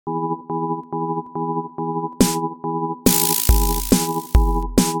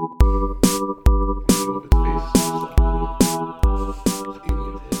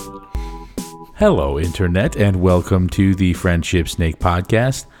Hello, Internet, and welcome to the Friendship Snake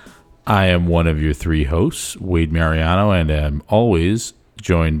Podcast. I am one of your three hosts, Wade Mariano, and am always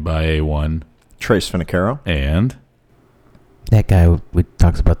joined by a one, Trace Finicaro. And that guy who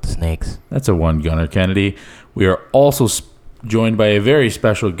talks about the snakes. That's a one, Gunnar Kennedy. We are also joined by a very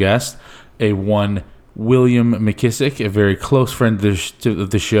special guest, a one, William McKissick, a very close friend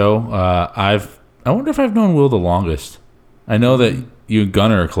of the show. I wonder if I've known Will the longest. I know that you and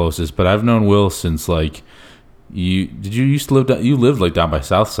Gunnar are closest, but I've known Will since you used to live you lived down by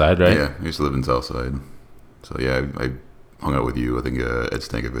South Side, right? Yeah, I used to live in South Side. So yeah, I hung out with you. I think Ed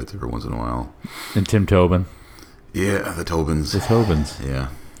Stankovitz every once in a while. And Tim Tobin. Yeah, the Tobins. The Tobins. Yeah.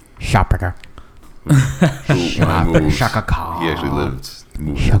 Shopper. When I moved, Shaka Khan. he actually lived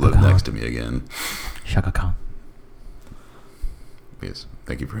next to me again. Shaka Khan. Yes,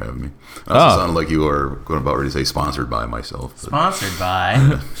 thank you for having me. I also sounded like you are going about ready to say sponsored by myself. But. Sponsored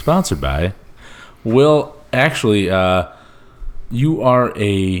by. Sponsored by. Will, actually, you are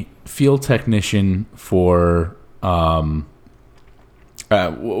a field technician for, what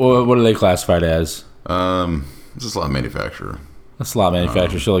are they classified as? It's a slot manufacturer. A slot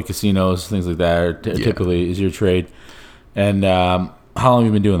manufacturer, so like casinos, things like that, typically is your trade. And how long have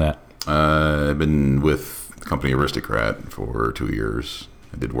you been doing that? I've been with the company Aristocrat for 2 years.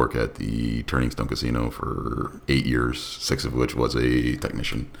 I did work at the Turning Stone Casino for 8 years, 6 of which was a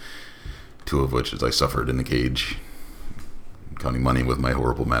technician, 2 of which is I suffered in the cage, counting money with my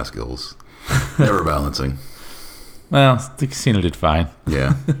horrible math skills, never balancing. Well, the casino did fine.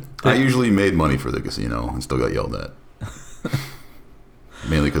 Yeah. I usually made money for the casino and still got yelled at.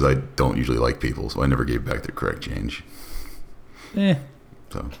 Mainly because I don't usually like people, so I never gave back the correct change.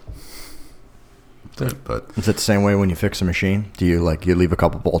 So, but Is it the same way when you fix a machine? Do you you leave a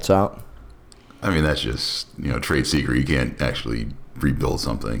couple bolts out? I mean, that's just, trade secret. You can't actually rebuild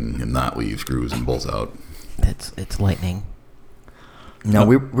something and not leave screws and bolts out. It's lightning. No,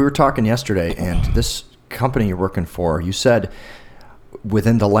 we were talking yesterday, and this company you're working for, you said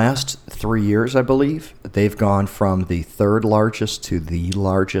within the last 3 years, I believe, they've gone from the third largest to the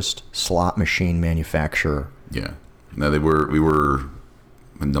largest slot machine manufacturer. Yeah. No, we were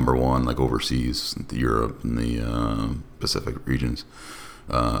number one, overseas, Europe and the Pacific regions.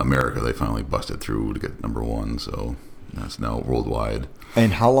 America, they finally busted through to get number one, so that's now worldwide.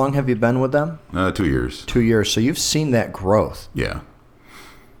 And how long have you been with them? 2 years. 2 years. So you've seen that growth. Yeah.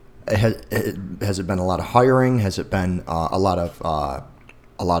 Has it been a lot of hiring? Has it been a lot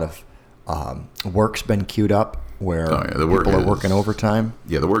of work's been queued up where people are working overtime?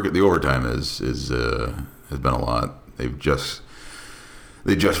 Yeah, the overtime has been a lot.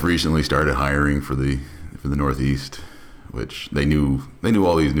 They just recently started hiring for the Northeast, which they knew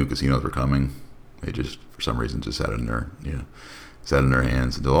all these new casinos were coming. They just for some reason just sat in their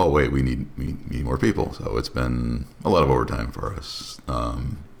hands until, oh wait, we need more people. So it's been a lot of overtime for us.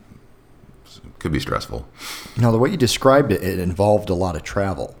 Could be stressful. Now, the way you described it involved a lot of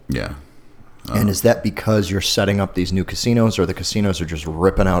travel. Yeah. And is that because you're setting up these new casinos, or the casinos are just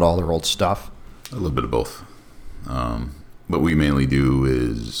ripping out all their old stuff? A little bit of both. What we mainly do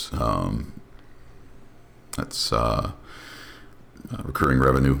is that's recurring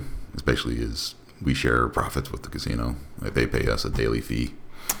revenue. Especially is we share profits with the casino. They pay us a daily fee.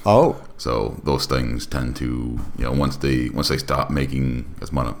 Oh. So those things tend to, once they stop making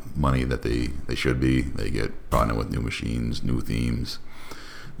as much money that they should be, they get brought in with new machines, new themes.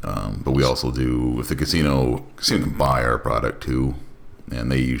 But we also do, if the casino can buy our product too,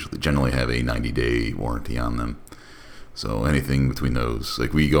 and they generally have a 90-day warranty on them. So anything between those,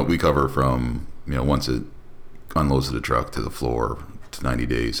 we cover from, once it unloads to the truck to the floor to 90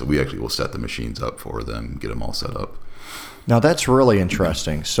 days. So we actually will set the machines up for them, get them all set up. Now, that's really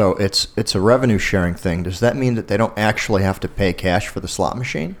interesting. So it's a revenue sharing thing. Does that mean that they don't actually have to pay cash for the slot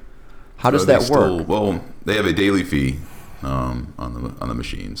machine? How does that work? Well, they have a daily fee on the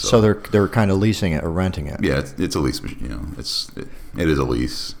machine. So they're kind of leasing it or renting it. Yeah, it's a lease machine. It is a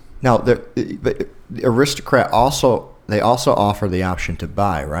lease. Now, the Aristocrat also offer the option to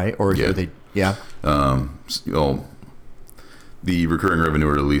buy, right? Or yeah. Are they? Yeah. The recurring revenue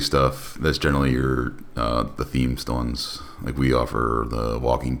or the lease stuff, that's generally the theme stones. We offer the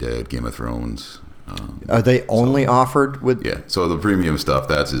Walking Dead, Game of Thrones. Are they only offered with? Yeah. So the premium stuff,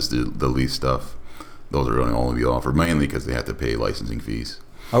 that's just the lease stuff. Those are going to only be offered mainly because they have to pay licensing fees.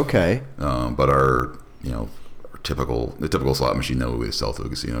 Okay. But our typical slot machine that we sell to a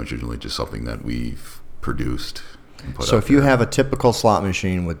casino is usually just something that we've produced. So if you have a typical slot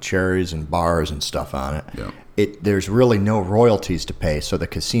machine with cherries and bars and stuff on it, there's really no royalties to pay, so the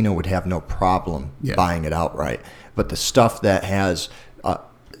casino would have no problem buying it outright. But the stuff that has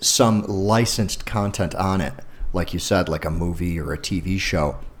some licensed content on it, like you said, like a movie or a TV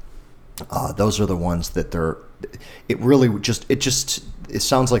show, those are the ones that it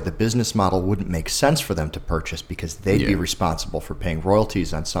sounds like the business model wouldn't make sense for them to purchase because they'd be responsible for paying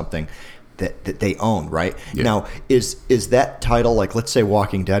royalties on something that they own, right? Yeah. Now, is that title, like let's say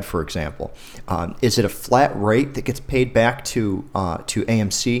Walking Dead, for example, is it a flat rate that gets paid back to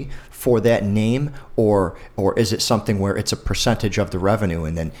AMC for that name, or is it something where it's a percentage of the revenue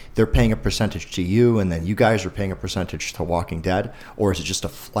and then they're paying a percentage to you and then you guys are paying a percentage to Walking Dead, or is it just a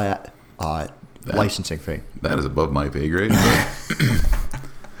flat licensing fee? That is above my pay grade,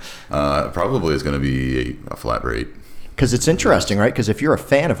 but probably is going to be a flat rate. Because it's interesting, right? Because if you're a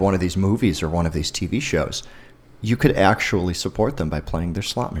fan of one of these movies or one of these TV shows, you could actually support them by playing their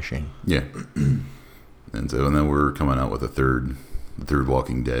slot machine. Yeah. And then we're coming out with the third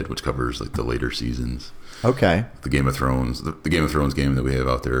Walking Dead, which covers like the later seasons. Okay. The Game of Thrones, the Game of Thrones game that we have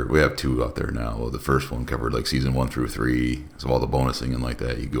out there. We have 2 out there now. Well, the first one covered like season 1 through 3. So all the bonusing and like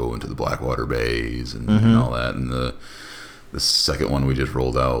that, you go into the Blackwater Bays and all that. And the second one we just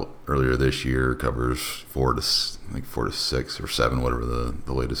rolled out earlier this year covers 4 to 6 or 7, whatever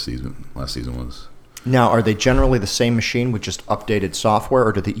the last season was. Now, are they generally the same machine with just updated software,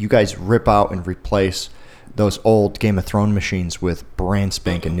 or do you guys rip out and replace those old Game of Thrones machines with brand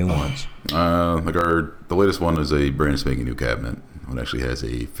spanking new ones? The latest one is a brand spanking new cabinet. It actually has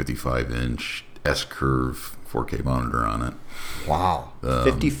a 55-inch S-curve 4K monitor on it. Wow,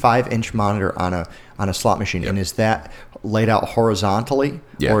 55-inch monitor on a slot machine, Yep. And is that laid out horizontally,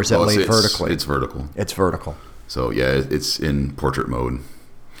 or is it laid vertically? It's vertical. It's vertical. So yeah, it's in portrait mode.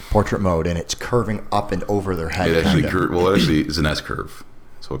 Portrait mode, and it's curving up and over their head. It actually is an S-curve.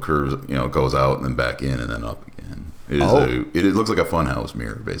 So it curves, it goes out and then back in and then up again. It looks like a funhouse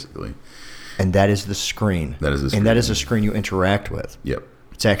mirror, basically. And that is the screen. That is the screen. And that is the screen you interact with. Yep.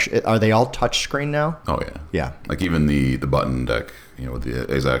 It's actually, are they all touch screen now? Oh yeah. Yeah. Like even the button deck,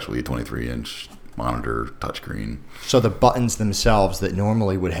 is actually a 23-inch monitor touchscreen. So the buttons themselves that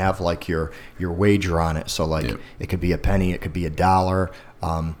normally would have like your wager on it. So like It could be a penny, it could be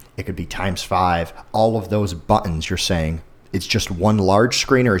 $1, it could be ×5. All of those buttons, you're saying, it's just one large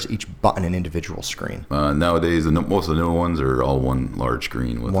screen, or is each button an individual screen? Nowadays, most of the newer ones are all one large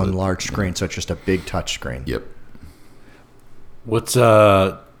screen. With one large screen, so it's just a big touch screen. Yep. What's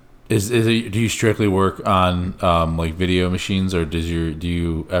do you strictly work on like video machines, or do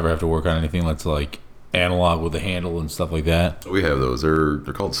you ever have to work on anything that's like analog with a handle and stuff like that? We have those. They're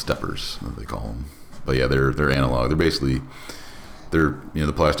called steppers, what they call them. But yeah, they're analog. They're basically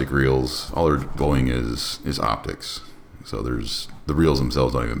the plastic reels. All they're going is optics. So the reels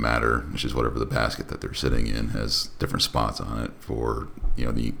themselves don't even matter. It's just whatever the basket that they're sitting in has different spots on it for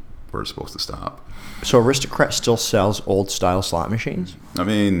where it's supposed to stop. So Aristocrat still sells old style slot machines? I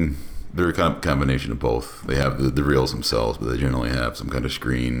mean, they're a kind of combination of both. They have the reels themselves, but they generally have some kind of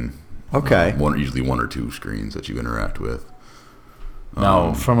screen. Okay. Usually 1 or 2 screens that you interact with.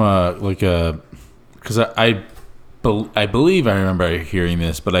 Now, from because I believe I remember hearing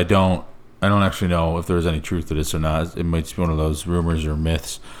this, but I don't actually know if there's any truth to this or not. It might be one of those rumors or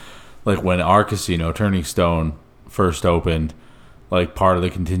myths. Like when our casino, Turning Stone, first opened, like part of the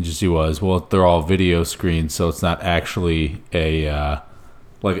contingency was, well, they're all video screens, so it's not actually a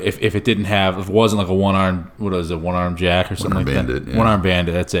like if it wasn't like a one-arm jack or something like bandit, that. Yeah. One-arm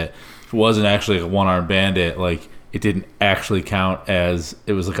bandit, that's it. If it wasn't actually a one-arm bandit, like it didn't actually count as,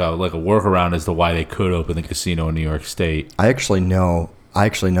 it was like a workaround as to why they could open the casino in New York State. I actually know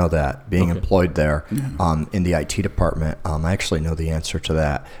that, being employed there in the IT department. I actually know the answer to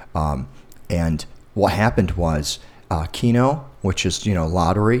that. And what happened was Keno, which is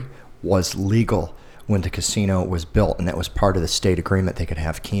lottery, was legal when the casino was built, and that was part of the state agreement they could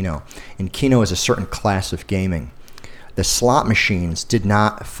have Keno. And Keno is a certain class of gaming. The slot machines did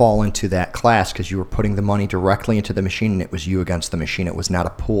not fall into that class because you were putting the money directly into the machine, and it was you against the machine. It was not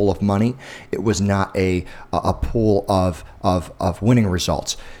a pool of money. It was not a pool of winning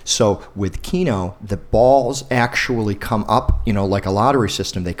results. So with Keno, the balls actually come up, like a lottery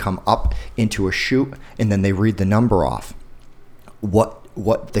system. They come up into a chute, and then they read the number off.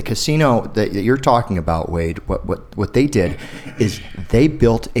 What the casino that you're talking about, Wade, what they did is they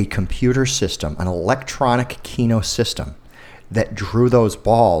built a computer system, an electronic Keno system that drew those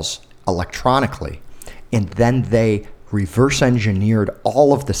balls electronically, and then they reverse engineered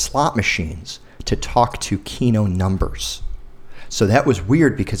all of the slot machines to talk to Keno numbers. So that was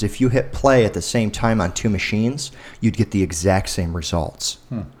weird because if you hit play at the same time on 2 machines, you'd get the exact same results.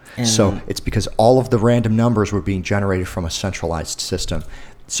 So it's because all of the random numbers were being generated from a centralized system.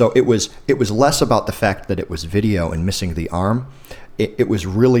 So it was less about the fact that it was video and missing the arm. it was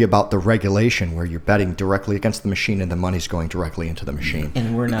really about the regulation where you're betting directly against the machine and the money's going directly into the machine.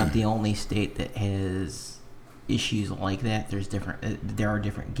 And we're not the only state that has issues like that. There are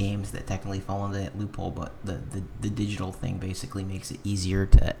different games that technically fall into that loophole, but the digital thing basically makes it easier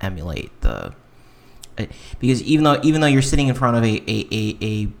to emulate because even though you're sitting in front of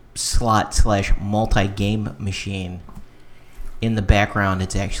a slot / multi-game machine, in the background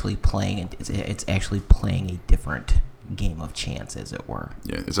it's actually playing a different game of chance, as it were.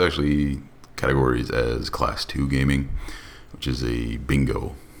 Yeah, it's actually categories as Class 2 gaming, which is a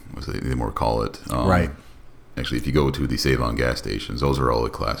bingo, as they more call it. Right. Actually, if you go to the Save-On gas stations, those are all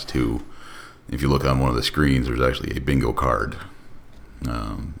at Class 2. If you look on one of the screens, there's actually a bingo card.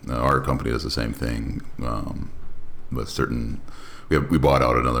 Our company does the same thing with certain... We bought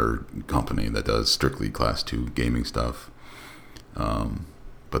out another company that does strictly Class 2 gaming stuff.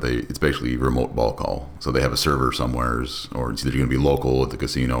 But it's basically remote ball call. So they have a server somewheres, or it's either going to be local at the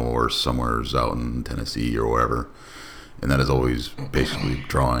casino or somewheres out in Tennessee or wherever. And that is always basically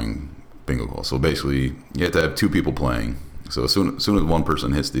drawing bingo calls. So basically, you have to have 2 people playing. So as soon as one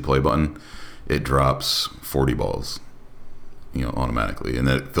person hits the play button, it drops 40 balls, automatically. And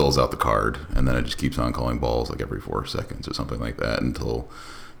then it fills out the card, and then it just keeps on calling balls like every 4 seconds or something like that until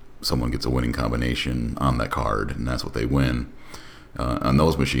someone gets a winning combination on that card, and that's what they win. On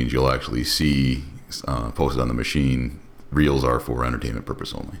those machines, you'll actually see posted on the machine, reels are for entertainment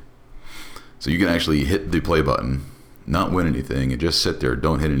purpose only. So you can actually hit the play button, not win anything, and just sit there,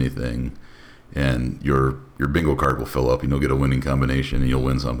 don't hit anything, and your bingo card will fill up, and you'll get a winning combination, and you'll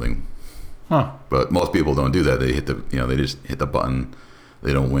win something. Huh. But most people don't do that. They hit they just hit the button,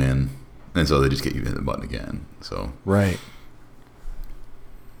 they don't win, and so they just get you to hit the button again. So Right.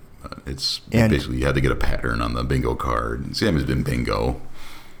 Basically you have to get a pattern on the bingo card. Same has been bingo,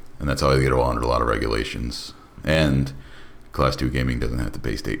 and that's how they get under a lot of regulations. And Class 2 gaming doesn't have to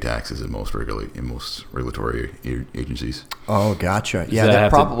pay state taxes in most regulatory agencies. Oh, gotcha. Yeah,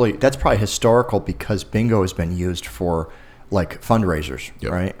 that's probably historical because bingo has been used for like fundraisers,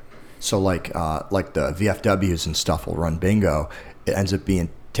 Yep. right? So like the VFWs and stuff will run bingo. It ends up being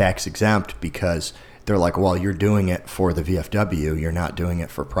tax exempt because they're like, well, you're doing it for the VFW, you're not doing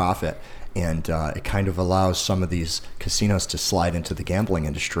it for profit. And it kind of allows some of these casinos to slide into the gambling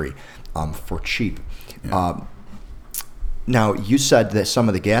industry for cheap. Yeah. Now, you said that some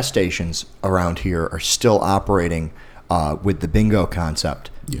of the gas stations around here are still operating with the bingo concept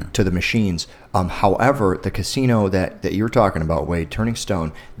to the machines. However, the casino that you're talking about, Wade, Turning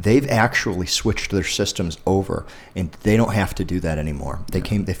Stone, they've actually switched their systems over, and they don't have to do that anymore.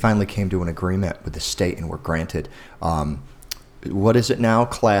 They finally came to an agreement with the state and were granted, what is it now,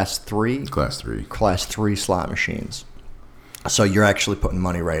 Class 3? Class 3. Class 3 slot machines. So you're actually putting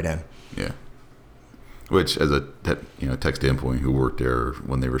money right in. Yeah. Which, as a tech standpoint, who worked there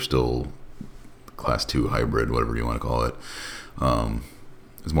when they were still Class 2 hybrid, whatever you want to call it,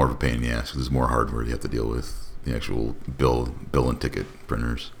 it's more of a pain in the ass because there's more hardware you have to deal with, the actual bill and ticket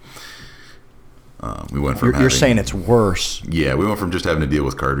printers. We went from you're saying it's worse. Yeah, we went from just having to deal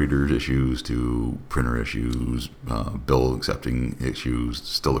with card readers issues to printer issues, bill accepting issues,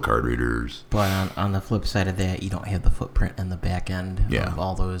 still the card readers. But on the flip side of that, you don't have the footprint in the back end of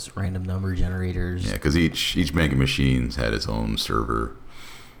all those random number generators. Yeah, because each bank of machines had its own server,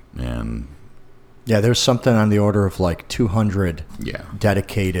 and there's something on the order of like 200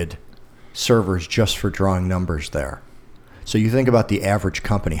 dedicated servers just for drawing numbers there. So you think about the average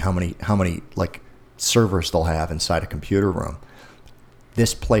company, how many like servers they'll have inside a computer room.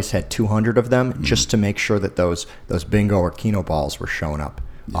 This place had 200 of them just to make sure that those bingo or Keno balls were showing up.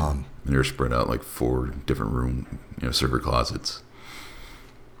 Yeah. And they're spread out like 4 different room, server closets.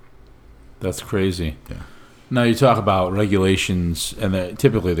 That's crazy. Yeah. Now you talk about regulations, and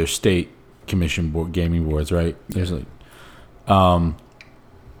typically they're state commission board gaming boards, right? There's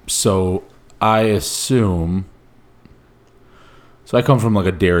so I assume. So I come from like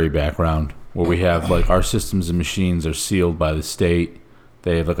a dairy background where we have like our systems and machines are sealed by the state.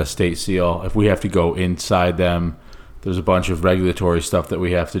 They have like a state seal. If we have to go inside them, there's a bunch of regulatory stuff that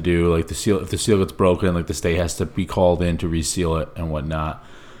we have to do. Like if the seal gets broken, like the state has to be called in to reseal it and whatnot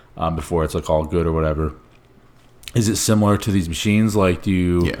before it's like all good or whatever. Is it similar to these machines? Like, do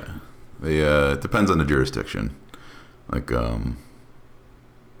you? Yeah, it depends on the jurisdiction. Like the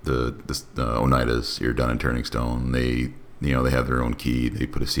Oneidas here down in Turning Stone, they have their own key. They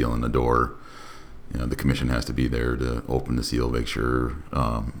put a seal on the door. The commission has to be there to open the seal, make sure.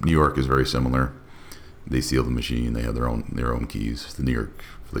 New York is very similar. They seal the machine. They have their own keys. The New York,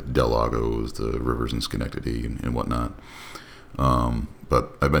 like Del Lagos, the Rivers and Schenectady and whatnot.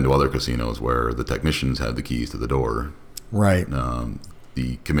 But I've been to other casinos where the technicians have the keys to the door, Right.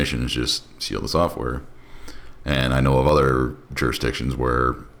 The commissions just seal the software. And I know of other jurisdictions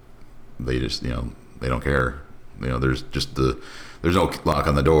where they just, they don't care. There's just there's no lock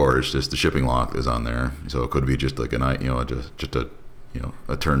on the door. It's just the shipping lock is on there. So it could be just like just a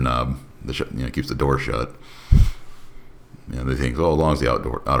turn knob that keeps the door shut. They think, as long as the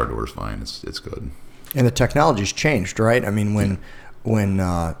outer door is fine, it's good. And the technology's changed, right? I mean,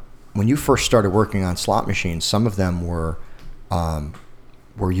 when you first started working on slot machines, some of them were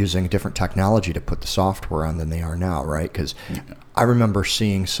using a different technology to put the software on than they are now, right? Because I remember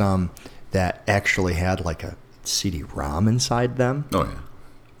seeing some that actually had like a CD-ROM inside them. Oh yeah.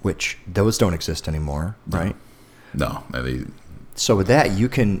 Which those don't exist anymore, right? No. So with that, you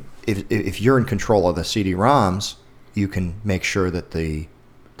can, if you're in control of the CD-ROMs, you can make sure that the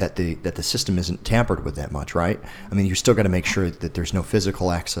system isn't tampered with that much, right? I mean, you still got to make sure that there's no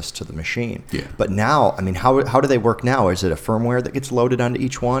physical access to the machine. Yeah. But now, I mean, how do they work now? Is it a firmware that gets loaded onto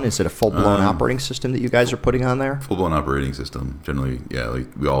each one? Is it a full-blown operating system that you guys are putting on there? Full-blown operating system. Generally,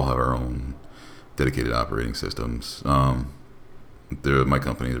 we all have our own dedicated operating systems. My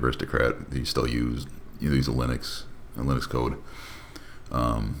company, the Aristocrat, they still use a Linux code.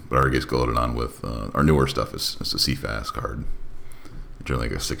 But ours gets loaded on with our newer stuff is a CFast card. Generally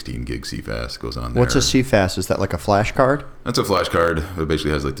like a 16 gig CFast goes on there. What's a CFast? Is that like a flash card? That's a flash card. It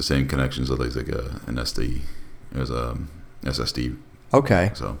basically has like the same connections as like an SD as a SSD.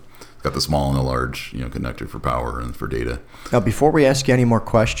 Okay. So it's got the small and the large connector for power and for data. Now, before we ask you any more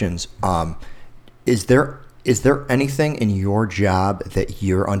questions, is there anything in your job that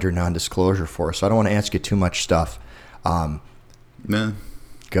you're under non-disclosure for? So I don't want to ask you too much stuff. Nah.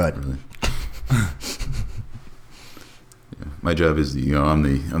 Good. Really. My job is I'm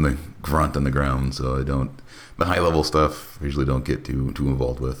the grunt on the ground, so the high level stuff I usually don't get too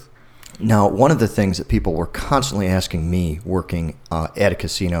involved with. Now, one of the things that people were constantly asking me working at a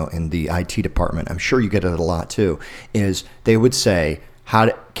casino in the IT department, I'm sure you get it a lot too, is they would say,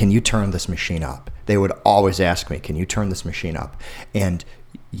 can you turn this machine up? They would always ask me, can you turn this machine up? And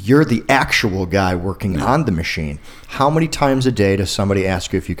you're the actual guy working on the machine. How many times a day does somebody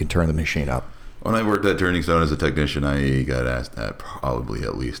ask you if you can turn the machine up? When I worked at Turning Stone as a technician, I got asked that probably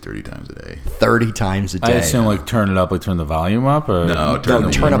at least 30 times a day. 30 times a day. I assume turn it up, turn the volume up? Or No, turn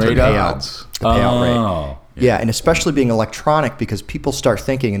up the payouts. The payout rate. Oh. Yeah, and especially being electronic, because people start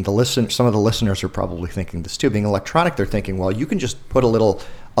thinking, and some of the listeners are probably thinking this too, being electronic, they're thinking, well, you can just put a little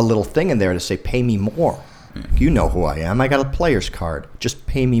thing in there to say, pay me more. Yeah. You know who I am. I got a player's card. Just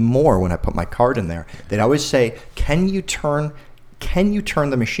pay me more when I put my card in there. They'd always say, can you turn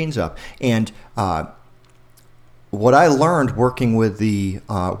the machines up? And what I learned working with the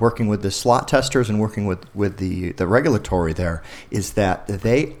slot testers and working with the regulatory there is that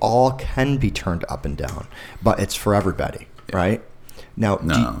they all can be turned up and down, but it's for everybody, right? Now,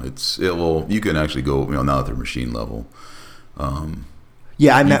 you can actually go now at their machine level.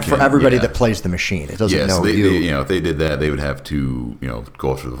 Yeah, I meant for everybody that plays the machine. It doesn't know you. If they did that, they would have to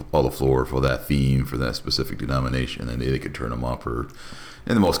go through all the floor for that theme for that specific denomination, and they could turn them up or,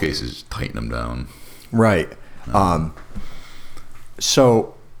 in most cases, tighten them down. Right.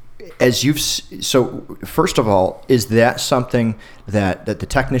 So first of all, is that something that the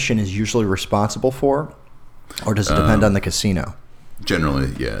technician is usually responsible for, or does it depend on the casino?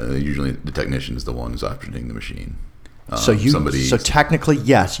 Generally, yeah. Usually, the technician is the one who's operating the machine. So technically,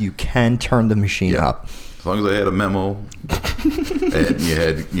 yes, you can turn the machine up. As long as I had a memo and you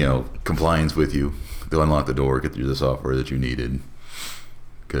had, compliance with you to unlock the door, get you the software that you needed,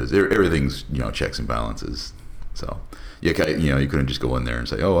 because everything's, checks and balances. So you couldn't just go in there and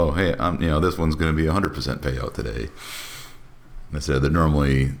say, oh, hey, this one's going to be 100% payout today. Instead,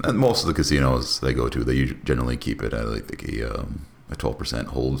 normally most of the casinos they go to, they generally keep it at like a 12%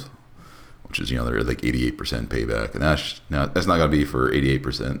 hold, which is they're like 88% payback, and that's not going to be for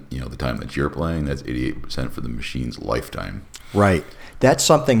 88% the time that you're playing. That's 88% for the machine's lifetime. Right. That's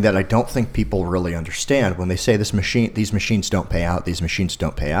something that I don't think people really understand when they say these machines don't pay out. These machines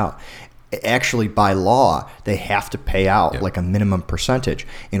don't pay out. Actually, by law, they have to pay out like a minimum percentage.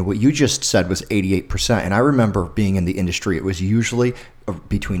 And what you just said was 88%. And I remember being in the industry, it was usually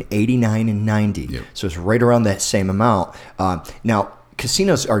between 89 and 90. Yep. So it's right around that same amount. Now,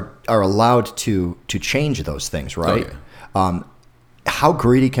 casinos are allowed to change those things, right? Oh, yeah. How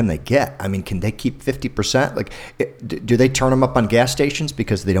greedy can they get? I mean, can they keep 50%? Like, do they turn them up on gas stations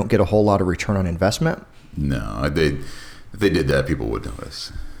because they don't get a whole lot of return on investment? No, if they did that, people would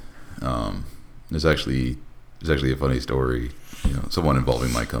notice. There's actually a funny story, someone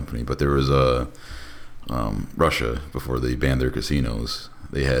involving my company, but there was Russia, before they banned their casinos,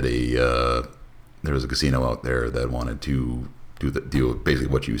 they had a there was a casino out there that wanted to deal with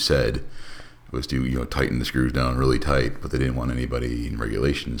basically what you said, was to tighten the screws down really tight, but they didn't want anybody in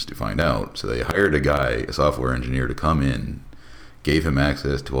regulations to find out. So they hired a software engineer, to come in, gave him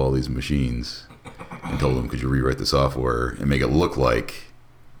access to all these machines, and told him, could you rewrite the software and make it look like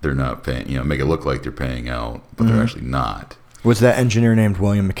they're not paying, make it look like they're paying out, but they're actually not. Was that engineer named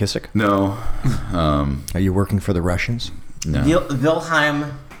William McKissick? No. Are you working for the Russians? No.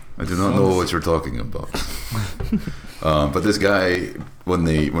 Wilhelm. I do not know what you're talking about. But this guy,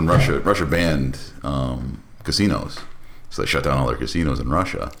 when Russia banned casinos, so they shut down all their casinos in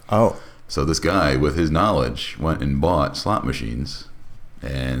Russia. Oh. So this guy, with his knowledge, went and bought slot machines,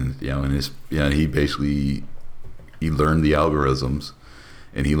 and he basically learned the algorithms,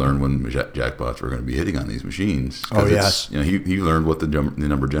 and he learned when jackpots were going to be hitting on these machines. Oh yes. He learned what the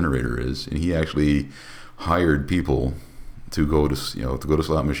number generator is, and he actually hired people to go to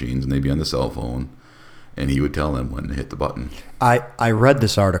slot machines, and they'd be on the cell phone, and he would tell them when to hit the button. I read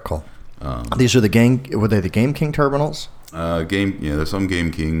this article. These are were they the Game King terminals? There's some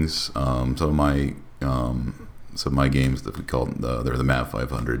Game Kings. Some of my games that we call they're the MAV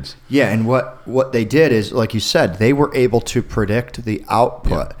 500s. Yeah, and what they did is, like you said, they were able to predict the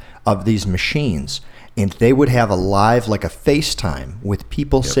output of these machines. And they would have a live, like a FaceTime with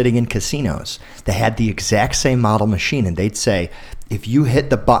people sitting in casinos that had the exact same model machine. And they'd say, if you hit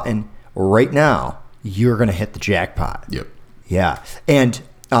the button right now, you're going to hit the jackpot. Yep. Yeah. And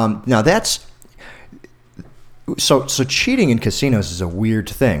now that's... So cheating in casinos is a weird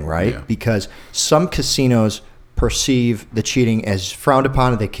thing, right? Yeah. Because some casinos perceive the cheating as frowned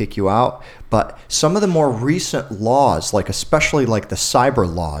upon and they kick you out. But some of the more recent laws, especially the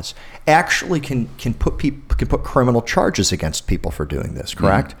cyber laws, actually can put criminal charges against people for doing this,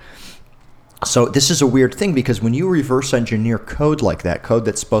 correct? So this is a weird thing, because when you reverse engineer code like that, code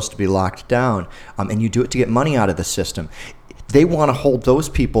that's supposed to be locked down, and you do it to get money out of the system, they want to hold those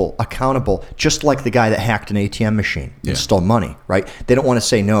people accountable, just like the guy that hacked an ATM machine and stole money, right? They don't want to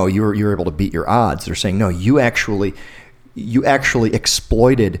say, no, you were able to beat your odds. They're saying, no, you actually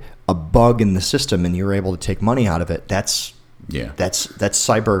exploited a bug in the system and you were able to take money out of it. That's a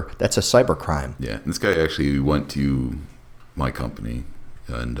cyber crime. Yeah, this guy actually went to my company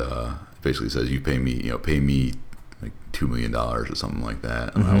and basically says, you pay me like $2 million or something like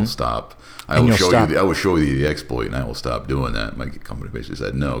that, and I will stop. I will show you the exploit, and I will stop doing that. My company basically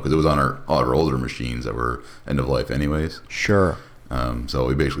said no, because it was on our older machines that were end of life anyways. Sure. So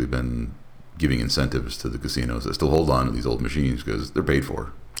we basically been giving incentives to the casinos that still hold on to these old machines because they're paid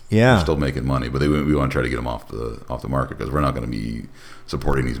for. Yeah. They're still making money, but we want to try to get them off the market, because we're not going to be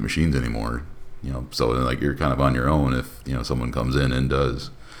supporting these machines anymore. So you're kind of on your own if someone comes in and does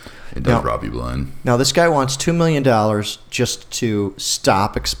rob you blind. Now, this guy wants $2 million just to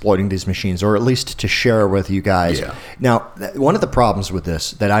stop exploiting these machines, or at least to share with you guys. Yeah. Now, one of the problems with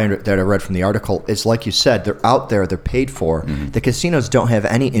this that I read from the article is, like you said, they're out there, they're paid for. Mm-hmm. The casinos don't have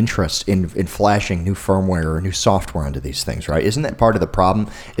any interest in flashing new firmware or new software onto these things, right? Isn't that part of the problem?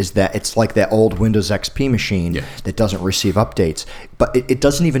 Is that it's like that old Windows XP machine that doesn't receive updates, but it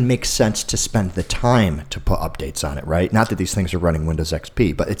doesn't even make sense to spend the time to put updates on it, right? Not that these things are running Windows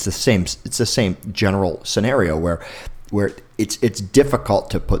XP, but it's the same general scenario where it's difficult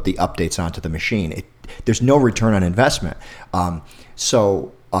to put the updates onto the machine. There's no return on investment.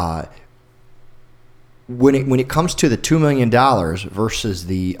 When it comes to the $2 million versus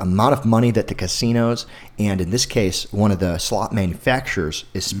the amount of money that the casinos, and in this case one of the slot manufacturers,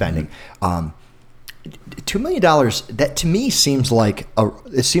 is spending, $2 million, that to me seems like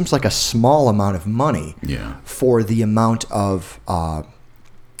a small amount of money for the amount of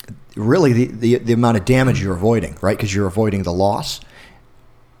really the amount of damage you're avoiding, right? Because you're avoiding the loss.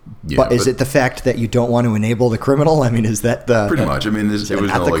 Yeah, but is it the fact that you don't want to enable the criminal? I mean, is that the pretty much? I mean, it was an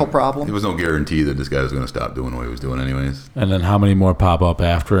ethical problem. There was no guarantee that this guy was going to stop doing what he was doing, anyways. And then how many more pop up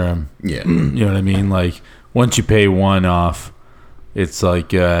after him? Yeah, you know what I mean. Like once you pay one off, it's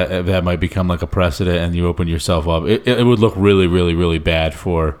like that might become like a precedent, and you open yourself up. It would look really, really, really bad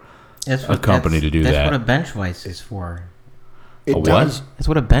for a company to do that. That's what a bench vice is for. It does. That's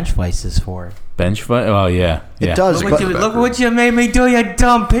what a bench vice is for. Bench vice? Oh yeah, it does. Look what you made me do, you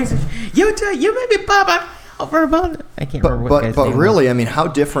dumb piece of... You made me pop over about... I can't remember what guy's name But really, I mean, how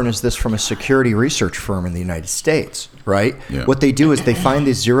different is this from a security research firm in the United States, right? Yeah. What they do is they find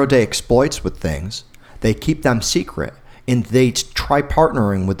these zero-day exploits with things. They keep them secret, and they try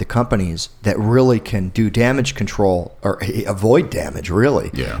partnering with the companies that really can do damage control or avoid damage,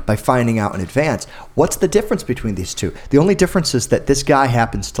 really, by finding out in advance. What's the difference between these two? The only difference is that this guy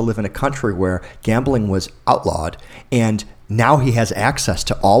happens to live in a country where gambling was outlawed, and now he has access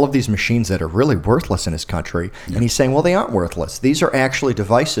to all of these machines that are really worthless in his country. And he's saying, well, they aren't worthless. These are actually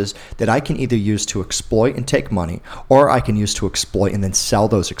devices that I can either use to exploit and take money, or I can use to exploit and then sell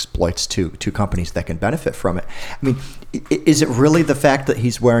those exploits to companies that can benefit from it. I mean, is it really the fact that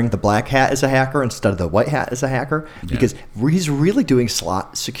he's wearing the black hat as a hacker instead of the white hat as a hacker? Because he's really doing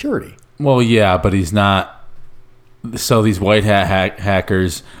slot security. Well, yeah, but he's not. So these white hat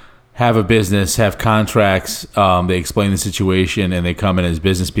hackers have a business, have contracts. They explain the situation, and they come in as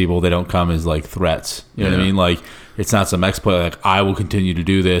business people. They don't come as like threats. You know what I mean? Like, it's not some exploit. Like, I will continue to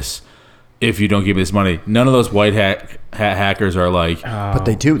do this if you don't give me this money. None of those white hat hackers are like. But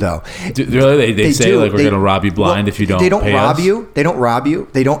they do, though. Really, they say like, we're going to rob you blind if you don't. They don't pay rob us. you. They don't rob you.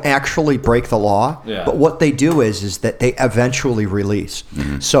 They don't actually break the law. Yeah. But what they do is that they eventually release.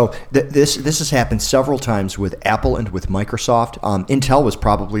 So this has happened several times with Apple and with Microsoft. Intel was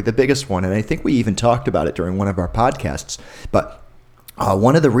probably the biggest one, and I think we even talked about it during one of our podcasts. But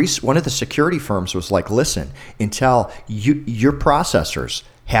one of the security firms was like, "Listen, Intel, your processors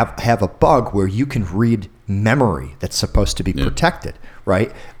have a bug where you can read memory that's supposed to be protected,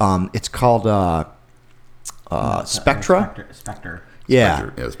 right? It's called Spectra. Spectre. Yeah.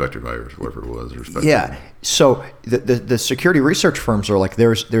 Spectre virus, whatever it was. Or Spectre. Yeah. So the security research firms are like,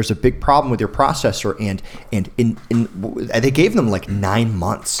 there's a big problem with your processor, and they gave them like 9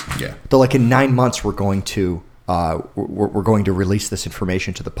 months. Yeah. They're like, in 9 months we're going to release this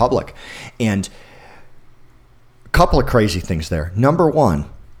information to the public, and a couple of crazy things there. Number one,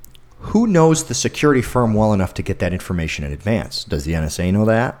 who knows the security firm well enough to get that information in advance? Does the NSA know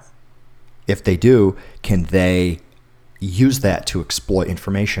that? If they do, can they use that to exploit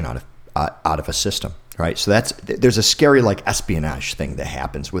information out of a system? Right. So there's a scary like espionage thing that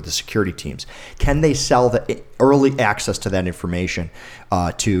happens with the security teams. Can they sell the early access to that information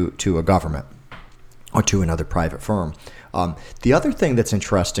to a government or to another private firm? The other thing that's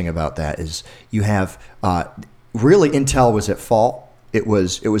interesting about that is you have really Intel was at fault. It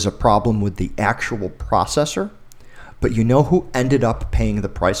was a problem with the actual processor, but you know who ended up paying the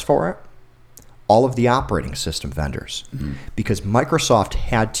price for it? All of the operating system vendors, because Microsoft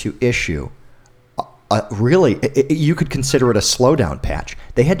had to issue you could consider it a slowdown patch.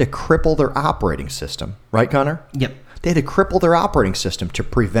 They had to cripple their operating system, right, Connor? Yep. They had to cripple their operating system to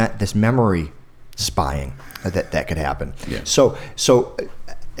prevent this memory spying that could happen. Yeah. So.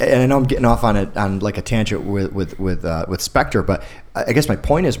 And I know I'm getting off on like a tangent with Spectre, but I guess my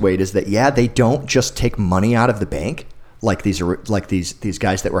point is, Wade, is that they don't just take money out of the bank like these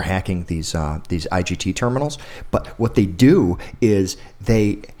guys that were hacking these IGT terminals, but what they do is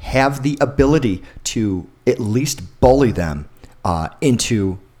they have the ability to at least bully them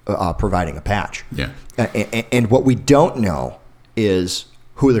into providing a patch. Yeah. And what we don't know is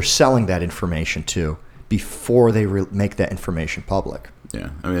who they're selling that information to before they make that information public.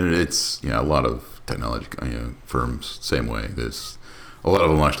 Yeah, I mean, it's a lot of technology firms same way. There's a lot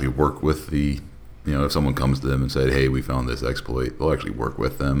of them actually work with the, if someone comes to them and said, "Hey, we found this exploit," they'll actually work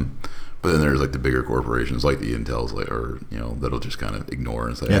with them. But then there's like the bigger corporations, like the Intels, or that'll just kind of ignore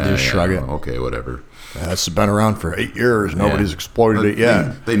and say, they just shrug it. Okay, whatever. That's been around for 8 years. Nobody's exploited it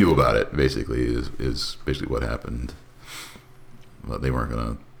yet. They knew about it. Basically, is basically what happened. But they weren't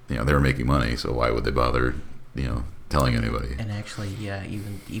gonna, they were making money, so why would they bother, telling anybody? And actually,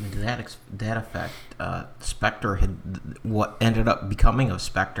 even to that effect, Spectre what ended up becoming of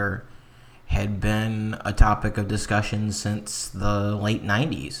Spectre had been a topic of discussion since the late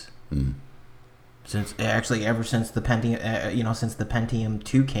 '90s. Since ever since the Pentium, since the Pentium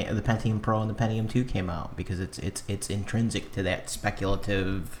 2 came, the Pentium Pro and the Pentium 2 came out, because it's intrinsic to that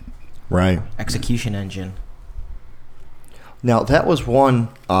speculative execution engine. Now that was one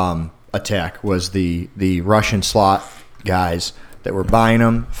attack, was the Russian slot guys that were buying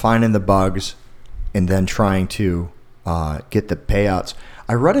them, finding the bugs, and then trying to get the payouts.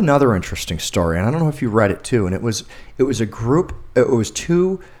 I read another interesting story, and I don't know if you read it too. And it was a group. It was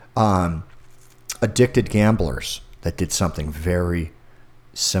two addicted gamblers that did something very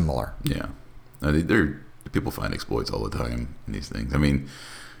similar. Yeah, people find exploits all the time in these things. I mean,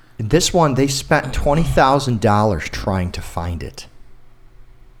 in this one, they spent $20,000 trying to find it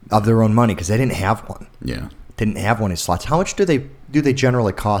of their own money because they didn't have one. Yeah, didn't have one in slots. How much do they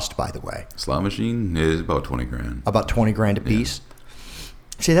generally cost, by the way? Slot machine is about $20,000. About $20,000 a piece.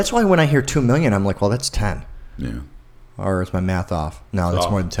 See, that's why when I hear $2 million, I'm like, well, that's 10. Yeah. Or is my math off? No, that's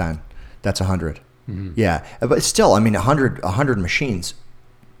more than 10. That's 100. Mm-hmm. Yeah, but still, I mean, 100 machines,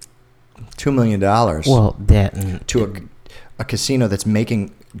 $2 million. Well, that a casino that's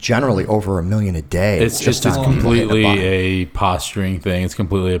making generally over $1 million a day. It's just on people hitting the completely button. a posturing thing. It's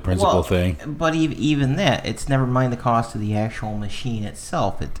completely a principle thing. But even that, it's never mind the cost of the actual machine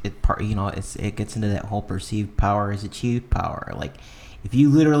itself. It gets into that whole perceived power is achieved power. Like, if you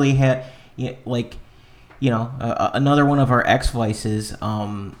literally had, another one of our ex-vices,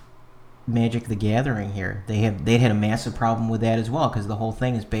 Magic the Gathering here, they'd had a massive problem with that as well, because the whole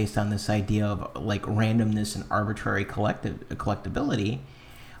thing is based on this idea of like randomness and arbitrary collectability.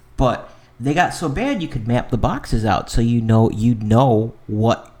 But they got so bad you could map the boxes out, so you'd know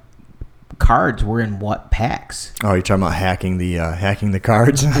what cards were in what packs. Oh, you're talking about hacking the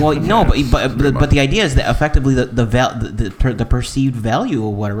cards? Well, no, but the idea is that effectively the perceived value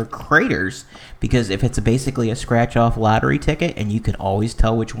of whatever craters, because if it's basically a scratch off lottery ticket and you can always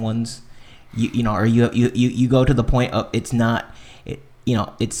tell which ones you go to the point of it's not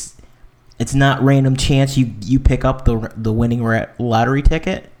random chance you pick up the winning lottery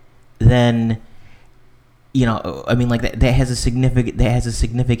ticket, then that has a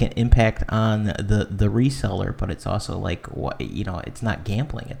significant impact on the reseller, but it's also like it's not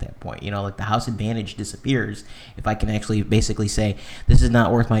gambling at that point. Like the house advantage disappears if I can actually basically say this is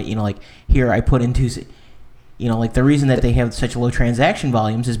not worth my here I put into the reason that they have such low transaction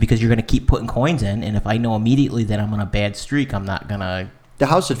volumes is because you're going to keep putting coins in, and if I know immediately that I'm on a bad streak, I'm not gonna. The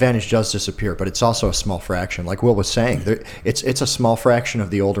house advantage does disappear, but it's also a small fraction. Like Will was saying, it's a small fraction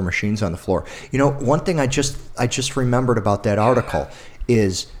of the older machines on the floor. One thing I just remembered about that article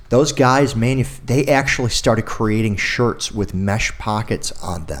is those guys they actually started creating shirts with mesh pockets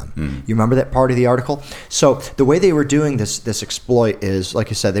on them. You remember that part of the article? So the way they were doing this exploit is, like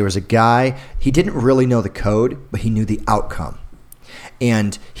I said, there was a guy, he didn't really know the code, but he knew the outcome.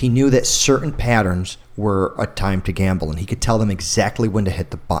 And he knew that certain patterns were a time to gamble, and he could tell them exactly when to hit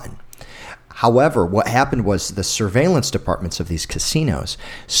the button. However, what happened was the surveillance departments of these casinos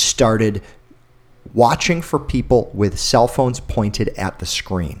started watching for people with cell phones pointed at the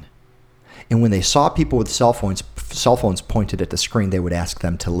screen. And when they saw people with cell phones pointed at the screen, they would ask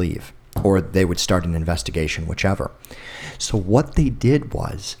them to leave, or they would start an investigation, whichever. So what they did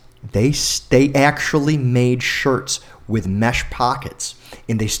was they actually made shirts with mesh pockets,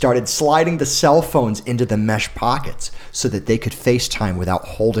 and they started sliding the cell phones into the mesh pockets so that they could FaceTime without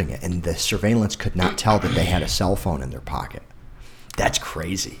holding it, and the surveillance could not tell that they had a cell phone in their pocket. That's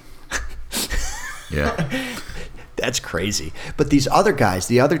crazy. Yeah. That's crazy. But these other guys,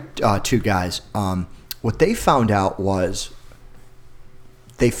 the other two guys, what they found out was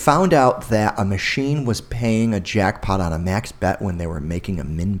that a machine was paying a jackpot on a max bet when they were making a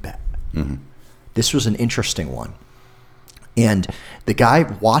min bet. Mm-hmm. This was an interesting one. And the guy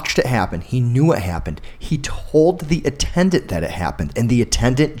watched it happen. He knew it happened. He told the attendant that it happened, and the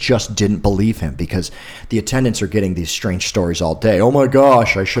attendant just didn't believe him, because the attendants are getting these strange stories all day. Oh my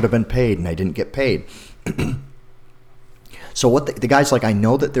gosh, I should have been paid and I didn't get paid. So what the guy's like, I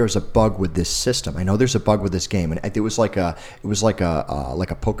know that there's a bug with this system. I know there's a bug with this game, and it was like a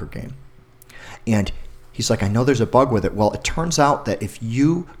poker game. And he's like, I know there's a bug with it. Well, it turns out that if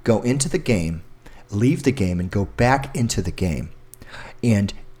you go into the game, leave the game, and go back into the game,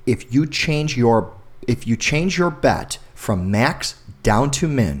 and if you change your bet from max down to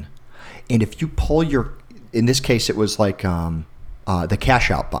min, and if you pull in this case it was like the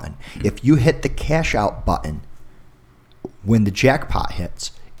cash out button. If you hit the cash out button when the jackpot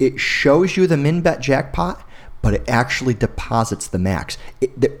hits, it shows you the min bet jackpot, but it actually deposits the max.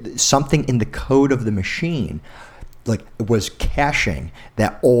 Something in the code of the machine was caching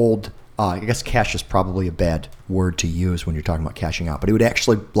that old. I guess cash is probably a bad word to use when you're talking about cashing out, but it would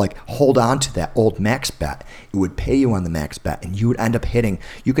actually hold on to that old max bet. It would pay you on the max bet, and you would end up hitting.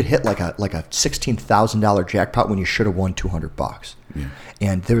 You could hit like a $16,000 jackpot when you should have won $200. Yeah.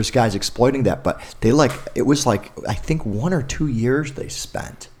 And there was guys exploiting that, but it was I think 1 or 2 years they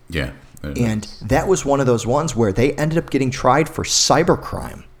spent. Yeah. And that was one of those ones where they ended up getting tried for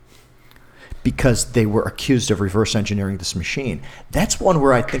cybercrime, because they were accused of reverse engineering this machine. That's one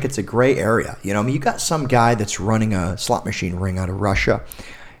where I think it's a gray area. You got some guy that's running a slot machine ring out of Russia.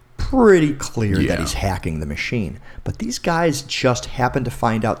 Pretty clear that he's hacking the machine. But these guys just happen to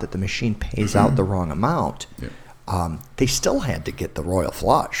find out that the machine pays out the wrong amount. Yeah. They still had to get the royal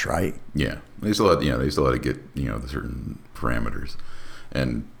flush, right? Yeah. They still had to get, the certain parameters.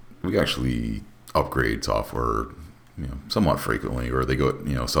 And we actually upgrade software somewhat frequently, or they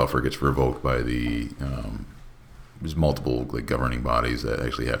go, software gets revoked by there's multiple governing bodies that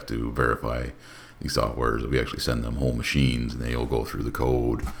actually have to verify these softwares. We actually send them whole machines, and they'll go through the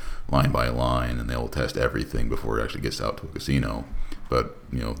code line by line, and they'll test everything before it actually gets out to a casino. but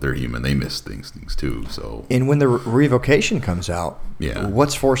they're human. They miss things too. So And when the revocation comes out, Yeah.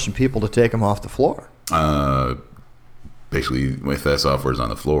 what's forcing people to take them off the floor? basically, if that software is on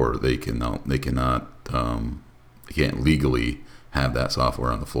the floor, they can't legally have that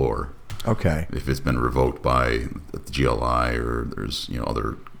software on the floor. Okay. If it's been revoked by the GLI or there's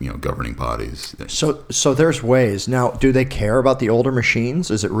other governing bodies. So there's ways. Now, do they care about the older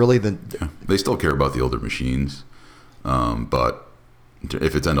machines? Is it really Yeah, they still care about the older machines, but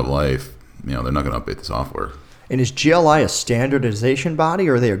if it's end of life, they're not going to update the software. And is GLI a standardization body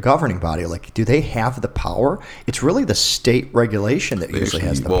or are they a governing body? Like, do they have the power? It's really the state regulation that usually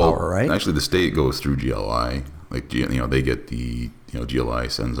has the power, right? Actually, the state goes through GLI. Like, they get the, GLI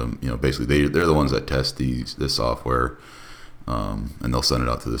sends them, basically they're the ones that test this software, and they'll send it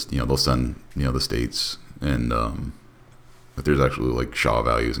out to this, they'll send, the states, and if there's actually like SHA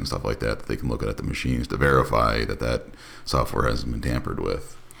values and stuff like that they can look at the machines to verify that software hasn't been tampered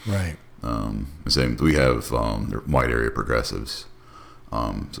with. Right. Same, we have wide area progressives,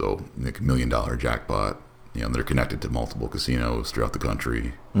 so like $1 million jackpot. They're connected to multiple casinos throughout the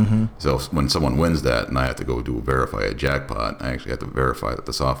country. Mm-hmm. So when someone wins that, and I have to go verify a jackpot, I actually have to verify that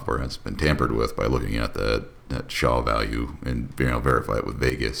the software has been tampered with by looking at that SHA value and verify it with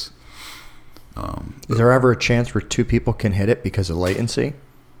Vegas. Is there ever a chance where two people can hit it because of latency?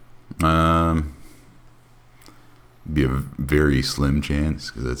 Be a very slim chance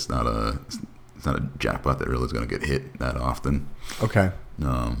because it's not a jackpot that really is going to get hit that often. Okay.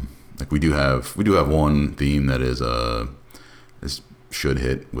 Like we do have one theme that is should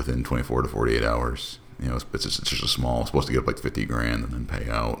hit within 24 to 48 hours. It's just a small. It's supposed to get up like $50,000 and then pay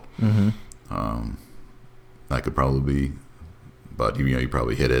out. Mm-hmm. That could probably be, but you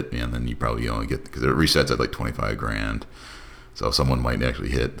probably hit it and then you probably only get, because it resets at like $25,000. So someone might actually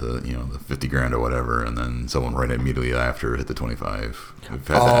hit the the $50,000 or whatever, and then someone right immediately after hit the 25. We've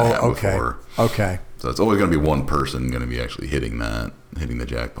had that happen before. Okay. So it's always going to be one person going to be actually hitting the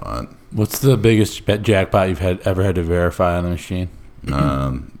jackpot. What's the biggest jackpot you've ever had to verify on the machine?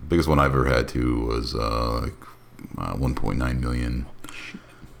 Biggest one I've ever had to was like 1.9 million.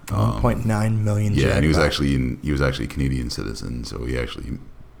 1.9 million. Yeah, jackpot. and he was actually a Canadian citizen, so he actually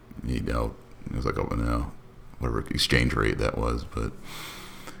it was like whatever exchange rate that was, but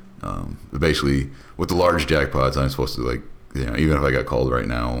basically with the large jackpots, I'm supposed to even if I got called right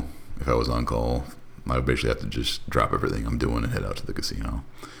now, if I was on call, I would basically have to just drop everything I'm doing and head out to the casino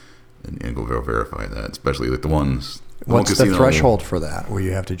and go verify that, especially like the ones. What's the threshold for that, where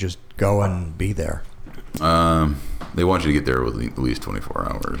you have to just go and be there? They want you to get there within at least 24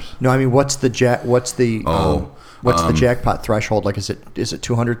 hours. No, I mean, what's the jackpot threshold? Like, is it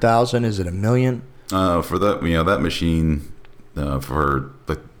 200,000? Is it $1 million? For that, that machine, for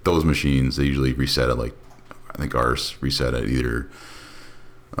those machines, they usually reset at I think ours reset at either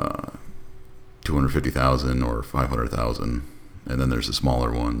 250,000 or 500,000, and then there's the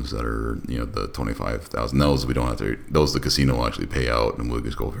smaller ones that are the 25,000. Those we don't have to. Those the casino will actually pay out, and we'll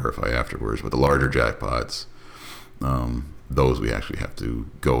just go verify afterwards. But the larger jackpots, those we actually have to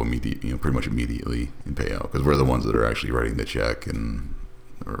go pretty much immediately and pay out, because we're the ones that are actually writing the check,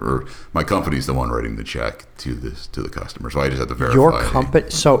 or my company's the one writing the check to the customer. So I just have to verify. Your company.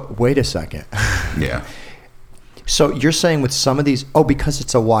 So wait a second. Yeah. So you're saying with some of these, because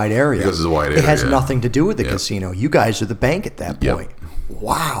it's a wide area. Because it's a wide area. It has nothing to do with the casino. You guys are the bank at that Yep. point.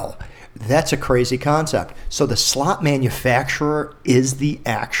 Wow. That's a crazy concept. So the slot manufacturer is the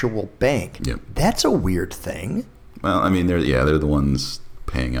actual bank. Yep. That's a weird thing. Well, I mean, they're the ones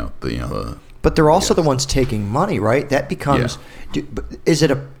paying out the But they're also the ones taking money, right? That becomes. Is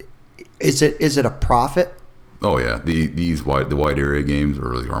it a profit? Oh yeah, the wide area games are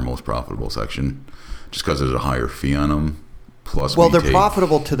really our most profitable section, just because there's a higher fee on them. Plus, they're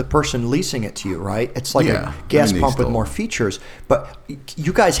profitable to the person leasing it to you, right? It's like a gas pump with more features, but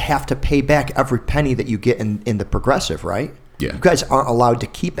you guys have to pay back every penny that you get in the progressive, right? Yeah. You guys aren't allowed to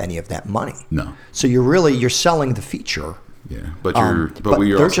keep any of that money. No. So you're selling the feature. Yeah, but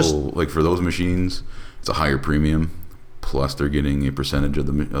we are also like for those machines, it's a higher premium. Plus, they're getting a percentage of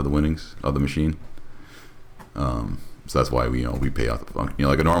the winnings of the machine. So that's why we pay out the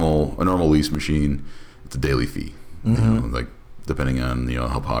like a normal lease machine. It's a daily fee. Mm-hmm. Like depending on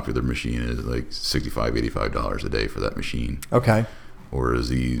how popular the machine is, like $65, $85 a day for that machine. Okay. Whereas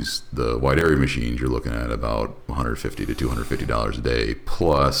the wide area machines, you're looking at about $150 to $250 a day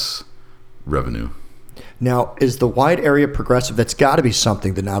plus revenue. Now, is the wide area progressive? That's got to be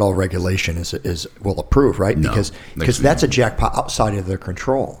something that not all regulation will approve, right? No, because that's a jackpot outside of their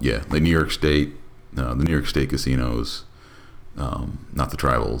control. Yeah, like New York State, the New York State casinos, not the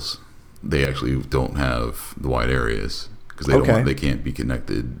tribals, they actually don't have the wide areas because they can't be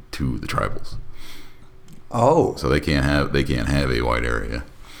connected to the tribals. Oh, So they can't have a wide area.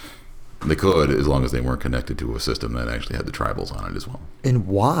 They could, as long as they weren't connected to a system that actually had the tribals on it as well. and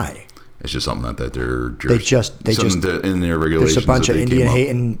why? It's just something that they're They just in their regulations. there's a bunch that of they Indian came up-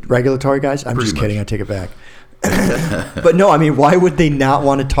 hating regulatory guys. I'm Pretty just kidding. much. I take it back. But no, I mean, why would they not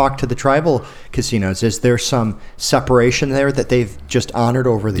want to talk to the tribal casinos? Is there some separation there that they've just honored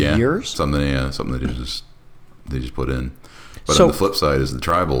over the years? Something that they just put in. But So- on the flip side is the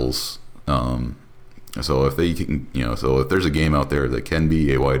tribals. So if they can, so if there's a game out there that can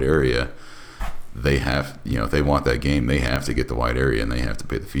be a wide area, they have, if they want that game, they have to get the wide area and they have to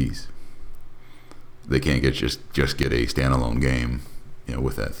pay the fees. They can't get just get a standalone game,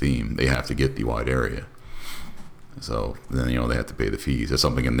 with that theme. They have to get the wide area. So then they have to pay the fees. That's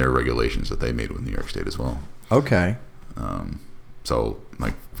something in their regulations that they made with New York State as well. Okay. So,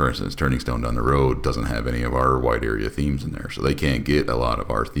 like for instance, Turning Stone down the road doesn't have any of our wide area themes in there, so they can't get a lot of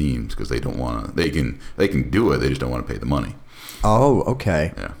our themes because they don't want to. They can do it, they just don't want to pay the money. Oh,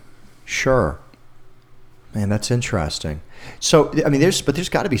 okay. Yeah. Sure. Man, that's interesting. So, I mean, there's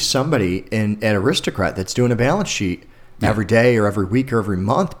got to be somebody at Aristocrat that's doing a balance sheet every day or every week or every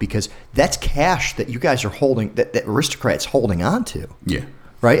month, because that's cash that you guys are holding, that Aristocrat's holding on to. Yeah.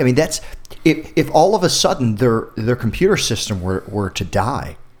 Right? I mean, that's if all of a sudden their computer system were to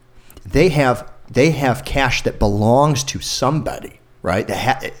die, they have cash that belongs to somebody, right?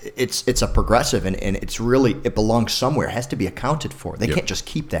 It's a Progressive, and it belongs somewhere. It has to be accounted for. They can't just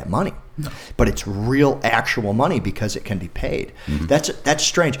keep that money, but it's real, actual money because it can be paid. Mm-hmm. That's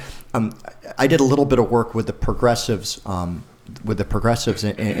strange. I did a little bit of work with the Progressives.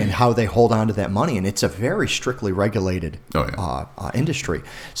 And how they hold on to that money, and it's a very strictly regulated industry.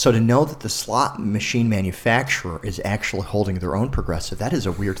 So to know that the slot machine manufacturer is actually holding their own Progressive, that is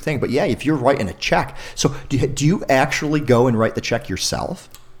a weird thing. But yeah, if you're writing a check, so do you actually go and write the check yourself?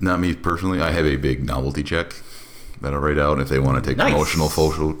 Not me personally. I have a big novelty check that I write out if they want to take promotional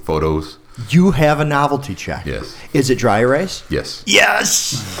photos. You have a novelty check. Yes. Is it dry erase? Yes.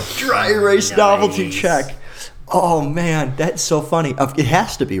 Yes, dry erase novelty check. Oh man, that's so funny. It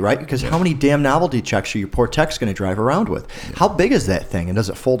has to be, right? Because how many damn novelty checks are your poor tech's going to drive around with? Yeah. How big is that thing, and does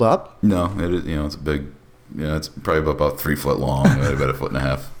it fold up? No, it is. It's a big. It's probably about 3 foot long, about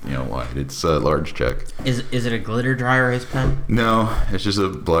 1.5 feet, wide. It's a large check. Is it a glitter dry erase pen? No, it's just a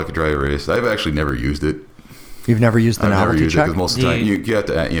black dry erase. I've actually never used it. You've never used the novelty check? Because most of the time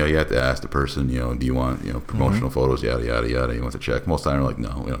you have to ask the person, do you want promotional photos, yada yada yada. You want the check. Most of the time they're like,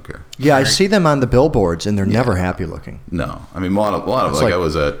 no, we don't care. Yeah, I see them on the billboards, and they're never happy looking. No, I mean a lot of I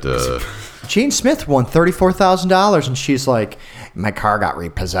was at. Gene Smith won $34,000, and she's like, "My car got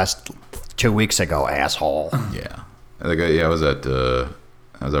repossessed 2 weeks ago, asshole." Yeah, I was at the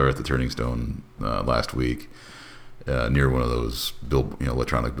Turning Stone last week. Near one of those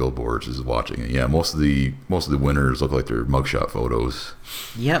electronic billboards is watching it. Yeah, most of the winners look like they're mugshot photos.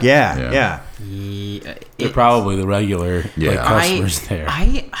 Yep. Yeah. They're probably the regular customers there.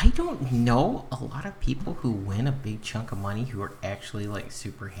 I don't know a lot of people who win a big chunk of money who are actually like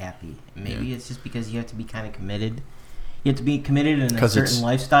super happy. Maybe it's just because you have to be kind of committed. You have to be committed in a certain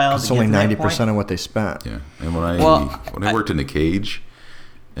lifestyle. It's only 90% of what they spent. Yeah, and when I worked in the cage.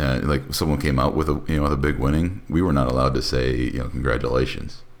 Like someone came out with a big winning, we were not allowed to say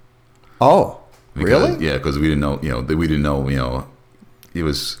congratulations. Oh, because, really? Yeah, because we didn't know it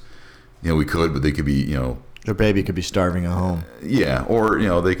was we could, but they could be their baby could be starving at home. Yeah,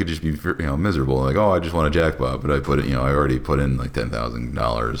 or they could just be miserable, like, oh, I just want a jackpot, but I I already put in like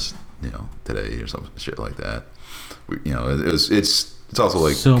 $10,000 today or some shit like that. It's also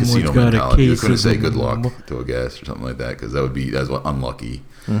like Someone's casino got mentality. You couldn't say of good luck to a guest or something like that because that's what unlucky.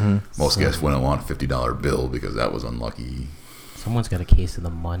 Mm-hmm. Most guests wouldn't want a $50 bill because that was unlucky. Someone's got a case of the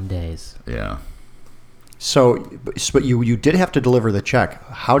Mondays. Yeah. So, but you did have to deliver the check.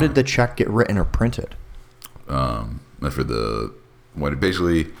 How did the check get written or printed? For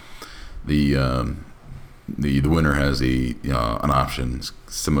basically the winner has an option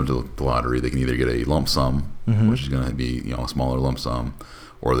similar to the lottery. They can either get a lump sum, which is going to be a smaller lump sum,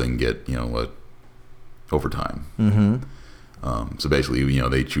 or they can get overtime. Mm-hmm. So basically,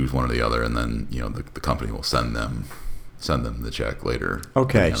 they choose one or the other, and then the company will send them the check later.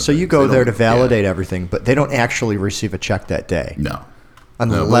 Okay, so you go there to validate everything, but they don't actually receive a check that day. No.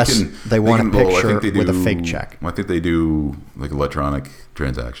 Unless they want a picture with a fake check. I think they do like electronic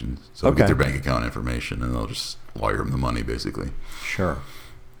transactions. So they'll get their bank account information and they'll just wire them the money basically. Sure.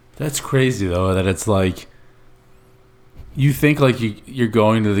 That's crazy though, that it's like you think like you're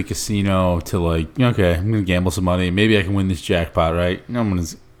going to the casino to like, okay, I'm going to gamble some money. Maybe I can win this jackpot, right?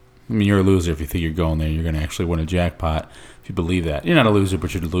 You're a loser if you think you're going there. You're going to actually win a jackpot. if you believe that. You're not a loser,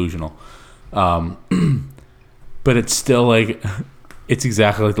 but you're delusional. But it's still like, it's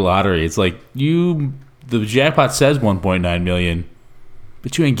exactly like the lottery. It's like the jackpot says 1.9 million,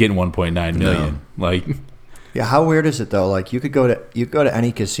 but you ain't getting 1.9 million. No. Like, Yeah, how weird is it though? Like you could go to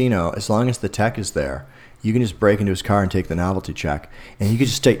any casino as long as the tech is there. You can just break into his car and take the novelty check, and you can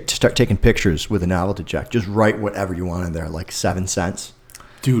just start taking pictures with a novelty check. Just write whatever you want in there, like 7 cents.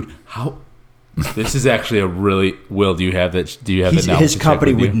 dude, how? This is actually a really. Will, do you have that? Do you have that novelty His check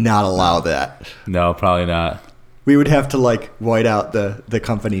company with you? would not allow that. No, probably not. We would have to like white out the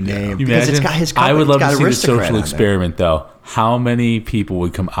company name You because it's imagine? got his. I would love to got see the Aristocrat social on there. experiment, though. How many people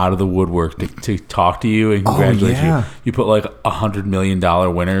would come out of the woodwork to talk to you and congratulate yeah. you? You put like $100 million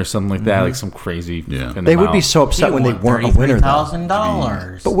winner or something like that, like some crazy. fucking They would be amount. so upset when they weren't a winner, though.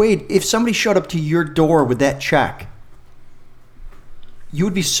 $33,000. But wait, if somebody showed up to your door with that check, you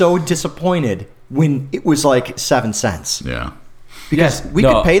would be so disappointed when it was like 7 cents. Yeah. Because we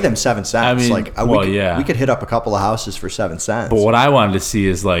No, could pay them 7 cents. I mean, like well, we could hit up a couple of houses for 7 cents. But what I wanted to see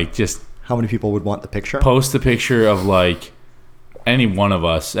is like just How many people would want the picture? post a picture of like any one of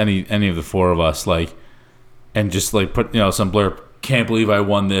us, any of the four of us, like, and just like put some blurb. Can't believe I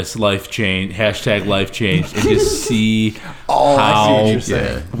won this, life change, #life change, and just see Oh, I see how what you're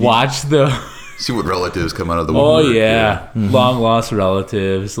saying. watch the See what relatives come out of the oh woodwork. yeah, long lost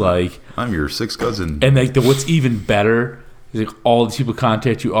relatives, like, I'm your sixth cousin. and like what's even better is like all these people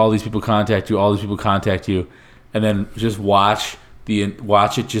contact you, all these people contact you, all these people contact you, and then just watch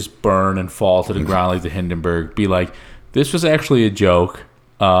it just burn and fall to the ground like the Hindenburg. Be like, this was actually a joke.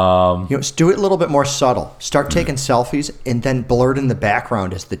 Just do it a little bit more subtle. Start taking selfies and then blurred in the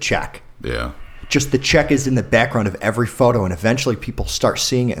background is the check. Yeah. Just the check is in the background of every photo, and eventually people start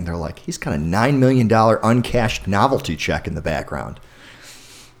seeing it, and they're like, he's got a $9 million uncashed novelty check in the background.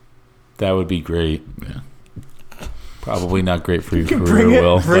 That would be great. Yeah. Probably not great for your career, Bring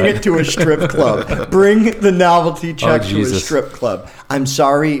Will. it to a strip club. Bring the novelty check to a Jesus. strip club. I'm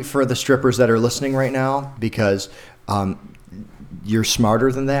sorry for the strippers that are listening right now because you're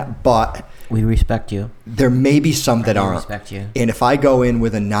smarter than that, but We respect you. there may be some that We aren't. respect you. And if I go in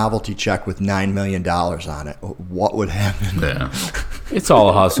with a novelty check with $9 million on it, what would happen? Yeah. It's all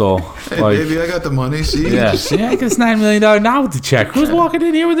a hustle. Hey, Like, baby, I got the money. See? yeah, see, I get this $9 million novelty check. Who's walking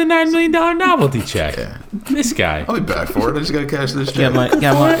in here with a $9 million novelty check? Yeah. This guy. I'll be back for it. I just got to cash this check.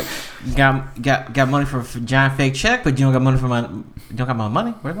 Got money for giant fake check, but you don't got money for my. You don't got my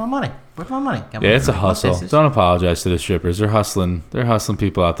money. Where's my money? Where's my money? Got Yeah, money it's a for my hustle. business. Don't apologize to the strippers. They're hustling. They're hustling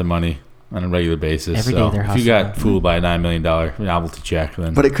people out their money on a regular basis. Every so day they're if you got hustling. fooled by a $9 million novelty check,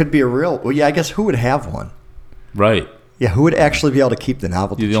 then But it could be a real. Well, yeah, I guess who would have one? right. Yeah, who would actually be able to keep the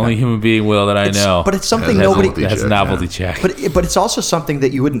novelty You're the check? only human being, Will, that I know. But it's something Has nobody. novelty that has a check, novelty yeah. check. But it's also something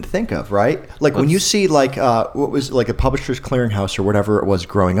that you wouldn't think of, right? Like when you see like what was like a Publishers Clearinghouse or whatever it was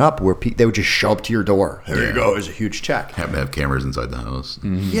growing up, where they would just show up to your door. There you go, here's a huge check. Happen to have cameras inside the house.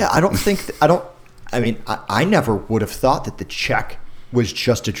 Yeah, I don't think I never would have thought that the check was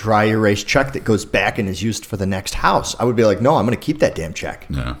just a dry erase check that goes back and is used for the next house. I would be like, no, I'm going to keep that damn check.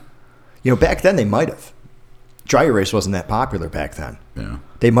 Yeah. Back then they might have. Dry erase wasn't that popular back then. Yeah.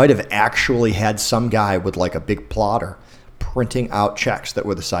 They might have actually had some guy with like a big plotter printing out checks that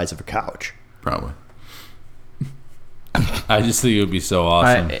were the size of a couch. Probably. I just think it would be so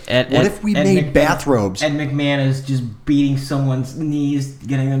awesome. What if we made bathrobes? Ed McMahon is just beating someone's knees,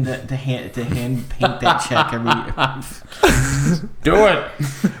 getting them to hand paint that check every year. Do it.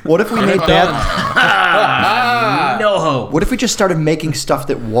 What if we made No hope. What if we just started making stuff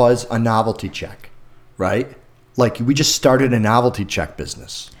that was a novelty check, right? Like we just started a novelty check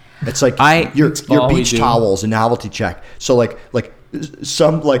business. It's like your That's all we beach do. towels, a novelty check. So like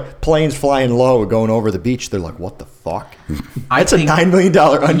some like planes flying low going over the beach. They're like, what the fuck? That's a $9 million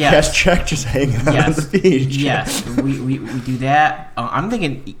uncashed Yes. check just hanging out on Yes. the beach. Yes, we do that. I'm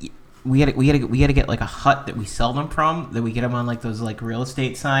thinking we gotta get like a hut that we sell them from. That we get them on like those like real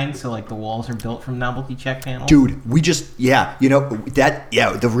estate signs. So like the walls are built from novelty check panels. Dude, the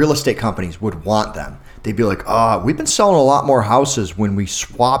real estate companies would want them. They'd be like, we've been selling a lot more houses when we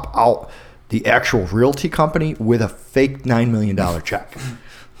swap out the actual realty company with a fake $9 million check.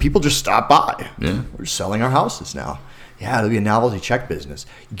 People just stop by. Yeah. We're selling our houses now. Yeah, it'll be a novelty check business.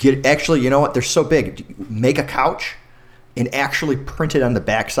 Actually, you know what? They're so big. Make a couch and actually print it on the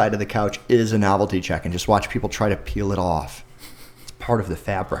backside of the couch is a novelty check, and just watch people try to peel it off. It's part of the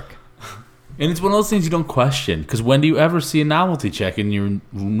fabric. And it's one of those things you don't question, because when do you ever see a novelty check in your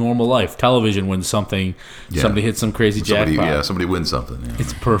normal life? Television wins something, Yeah. somebody hits some crazy jackpot. Somebody wins something. Yeah.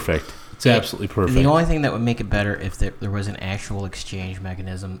 It's perfect. It's absolutely perfect. The only thing that would make it better if there was an actual exchange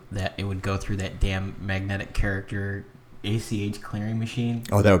mechanism that it would go through that damn magnetic character ACH clearing machine.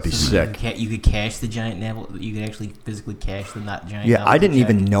 Oh, that would be sick. You could cash the giant navel. You could actually physically cash the not giant. Yeah, navel I didn't check.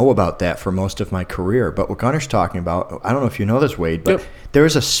 even know about that for most of my career. But what Gunner's talking about, I don't know if you know this, Wade, but Yep. there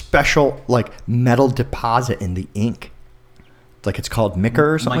is a special like metal deposit in the ink. Like it's called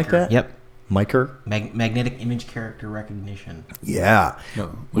Micker or something like Miker. that. Yep. Micker. Magnetic image character recognition. Yeah.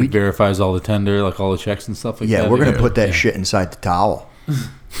 Like verifies all the tender, like all the checks and stuff like that. Yeah, we're gonna Yeah. put that Yeah. shit inside the towel.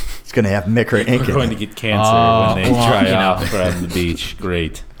 It's gonna have Micker ink We're in going it. to get cancer when they dry off from the beach.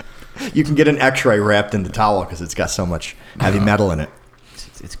 Great. You can get an X-ray wrapped in the towel because it's got so much heavy metal in it.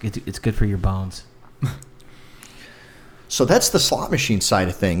 It's good. It's good for your bones. So that's the slot machine side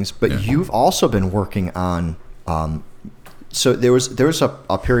of things. But Yeah. you've also been working on. So there was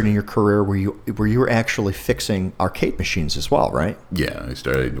a period in your career where you were actually fixing arcade machines as well, right? Yeah, I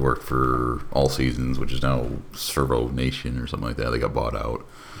started to work for All Seasons, which is now Servo Nation or something like that. They got bought out.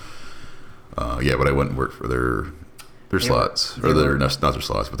 Yeah, but I went and worked for their slots, or their not their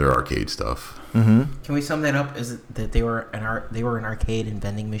slots, but their arcade stuff. Can we sum that up? Is it that they were an arcade and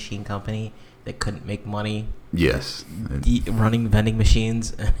vending machine company that couldn't make money Yes. running vending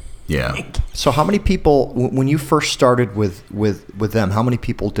machines? Yeah. So how many people, when you first started with them, how many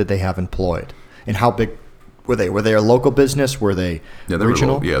people did they have employed, and how big were they? Were they a local business? Were they Yeah, they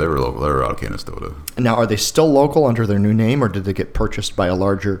regional? were local. Yeah, they were local. They were out of Canastota. Now, are they still local under their new name, or did they get purchased by a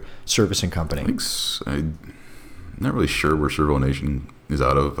larger servicing company? I think I'm not really sure where Servo Nation is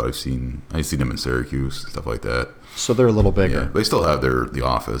out of. I've seen them in Syracuse, stuff like that. So they're a little Yeah, bigger. they still have the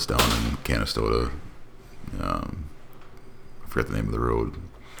office down in Canastota. I forget the name of the road.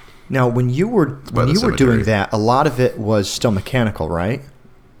 Now, when you were by the doing cemetery. that, a lot of it was still mechanical, right?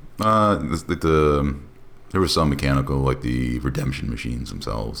 There was some mechanical, like the redemption machines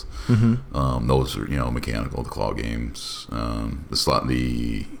themselves. Mm-hmm. Those are mechanical. The claw games,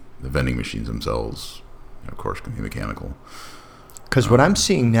 the vending machines themselves, of course, can be mechanical. Because what I'm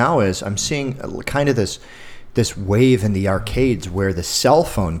seeing now is I'm seeing kind of this wave in the arcades where the cell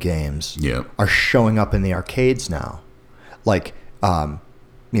phone games Yeah. are showing up in the arcades now. Like,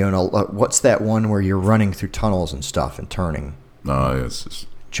 what's that one where you're running through tunnels and stuff and turning, It's just,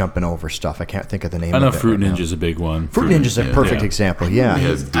 jumping over stuff? I can't think of the name I know of it. Fruit right now. Ninja's a big one. Fruit Ninja's a yeah, perfect yeah. example. they Yeah.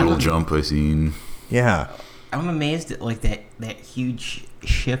 had Doodle Jump. I seen. Yeah. I'm amazed at like that huge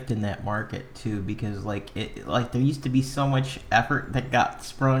shift in that market too, because like there used to be so much effort that got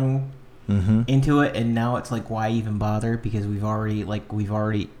sprung into it, and now it's like, why even bother? Because we've already like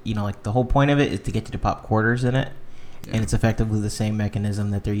the whole point of it is to get you to pop quarters in it, and it's effectively the same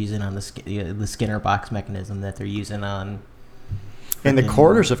mechanism that they're using on the Skinner box mechanism that they're using on. And the freaking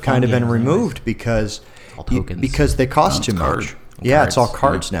quarters have kind of been phone games removed because All tokens. because they cost too It's much. card. Yeah, it's all Cards,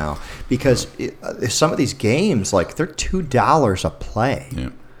 cards now. Because some of these games, like, they're $2 a play. Yeah,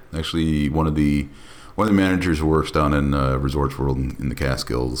 actually, one of the managers who works down in Resorts World in the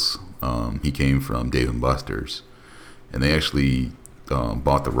Catskills, he came from Dave & Buster's, and they actually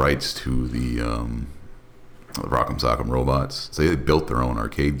bought the rights to the Rock'em Sock'em Robots. So they built their own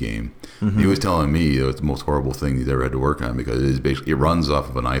arcade game. He was telling me it was the most horrible thing he's ever had to work on because it runs off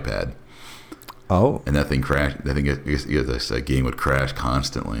of an iPad. Oh. And that thing crashed. I think that game would crash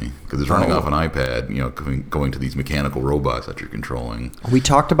constantly because it's running off an iPad. Going to these mechanical robots that you're controlling. We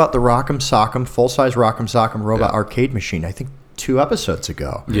talked about the Rock'em Sock'em, full-size Rock'em Sock'em robot Yeah. arcade machine, I think 2 episodes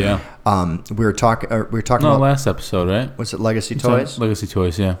ago. Yeah. We were talking No, about, last episode, right? was it Legacy Toys? Legacy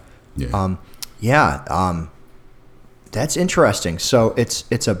Toys, yeah. Yeah. That's interesting. So it's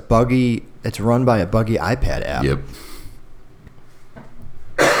run by a buggy iPad app. Yep.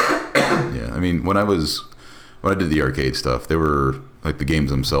 Yeah, I mean, when I did the arcade stuff, they were like the games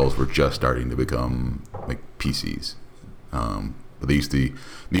themselves were just starting to become like PCs. But they used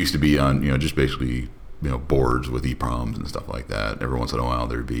to be on just basically boards with EPROMs and stuff like that. Every once in a while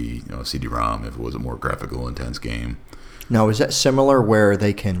there'd be a CD-ROM if it was a more graphical intense game. Now, is that similar where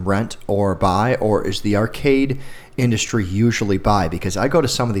they can rent or buy, or is the arcade industry usually buy? Because I go to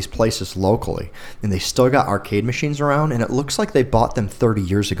some of these places locally, and they still got arcade machines around, and it looks like they bought them 30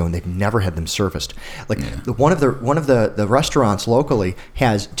 years ago, and they've never had them serviced. Like one of the restaurants locally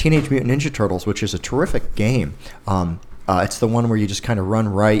has Teenage Mutant Ninja Turtles, which is a terrific game. It's the one where you just kind of run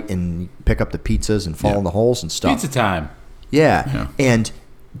right and pick up the pizzas and fall in the holes and stuff. Pizza time. Yeah, and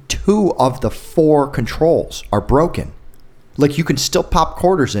 2 of the 4 controls are broken. Like, you can still pop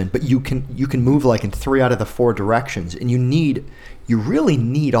quarters in, but you can move like in 3 out of the 4 directions, and you really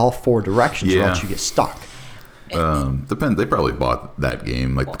need all 4 directions, or else you get stuck. Depends. They probably bought that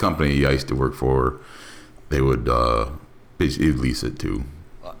game. Like the company I used to work for, they would basically lease it too.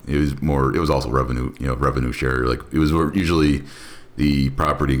 It was also revenue share. Like it was usually the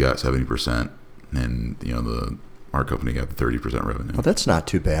property got 70%, and the our company got the 30% revenue. Well, that's not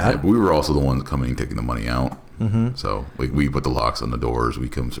too Yeah, bad. but we were also the ones coming taking the money out. So like we put the locks on the doors, we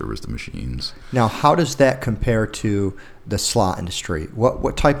come service the machines. Now, how does that compare to the slot industry?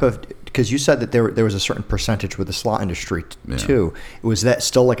 What type of, because you said that there was a certain percentage with the slot industry too. Was that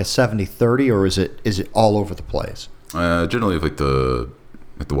still like a 70-30, or is it all over the place? Generally, like the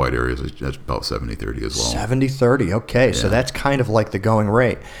wide areas, that's about 70-30 as well. 70-30, okay. So Yeah. that's kind of like the going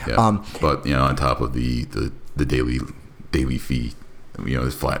rate. Yeah. But on top of the daily fee,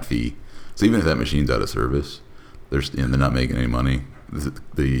 the flat fee. So even if that machine's out of service, they're not making any money.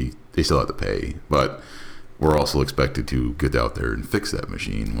 They still have to pay, but we're also expected to get out there and fix that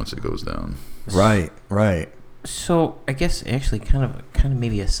machine once it goes down. Right. So I guess actually kind of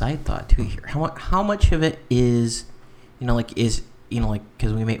maybe a side thought too here. How much of it is,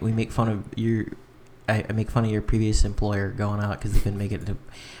 because we make fun of your, I make fun of your previous employer going out because they couldn't make it to,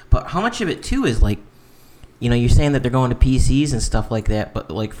 but how much of it too is like, you're saying that they're going to PCs and stuff like that, but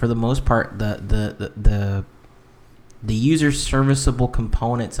like for the most part, the user serviceable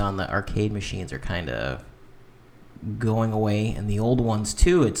components on the arcade machines are kind of going away, and the old ones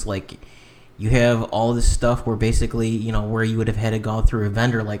too. It's like you have all this stuff where basically, where you would have had to go through a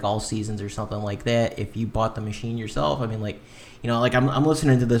vendor like All Seasons or something like that if you bought the machine yourself. I mean, like, I'm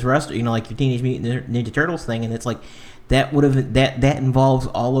listening to this like your Teenage Mutant Ninja Turtles thing, and it's like that would have that involves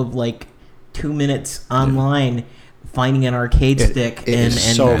all of like 2 minutes online finding an arcade stick it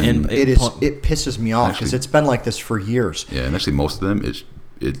pisses me off because it's been like this for years. Yeah, and actually most of them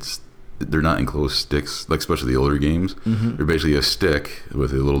they're not enclosed sticks, like especially the older games. They're basically a stick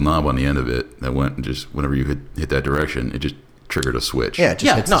with a little knob on the end of it that went and just whenever you hit that direction, it just triggered a switch. Yeah, it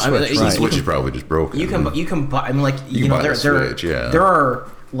just hits the switch. The switch is probably just broken. You can buy. I mean, like buy the switch. There are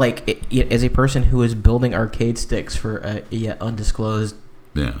like as a person who is building arcade sticks for a yet undisclosed.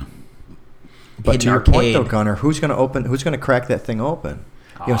 Yeah. But to your point, though, Gunnar, who's going to crack that thing open?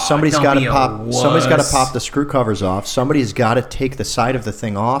 Somebody's got to pop. Somebody's got to pop the screw covers off. Somebody's got to take the side of the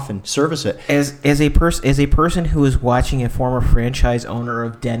thing off and service it. As a person who is watching a former franchise owner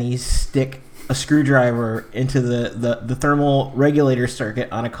of Denny's stick a screwdriver into the thermal regulator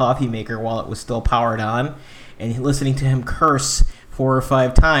circuit on a coffee maker while it was still powered on, and listening to him curse 4 or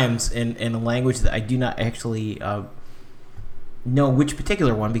 5 times in a language that I do not actually. Know which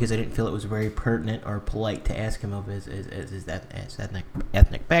particular one because I didn't feel it was very pertinent or polite to ask him of his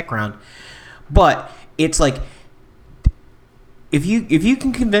ethnic background. But it's like if you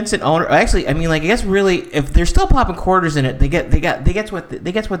can convince an owner, actually, I mean, like I guess really, if they're still popping quarters in it, they get what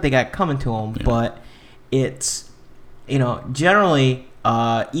they got coming to them. Yeah. But it's generally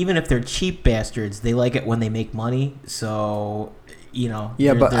even if they're cheap bastards, they like it when they make money. So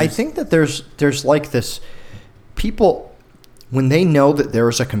yeah, but I think that there's like this people. When they know that there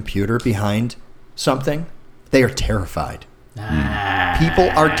is a computer behind something, they are terrified. People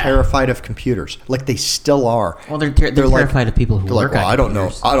are terrified of computers, like they still are. Well, they're terrified of people who work on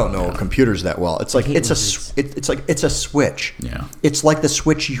computers. I don't know computers that well. It's like it's a switch. Yeah, it's like the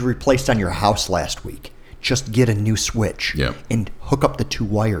switch you replaced on your house last week. Just get a new switch and hook up the 2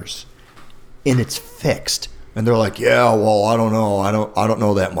 wires, and it's fixed. And they're like, yeah, well, I don't know. I don't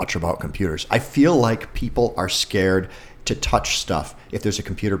know that much about computers. I feel like people are scared to touch stuff if there's a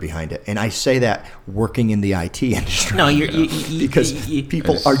computer behind it, and I say that working in the IT industry. No, because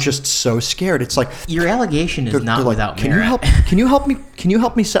people are just so scared. It's like your allegation is not without merit. Can you help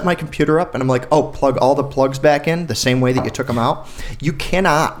me set my computer up? And I'm like, oh, plug all the plugs back in the same way that you took them out. You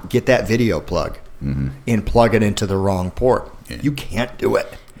cannot get that video plug and plug it into the wrong port. Yeah. You can't do it.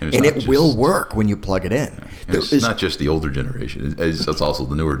 And it will work when you plug it in. It's not just the older generation. It's also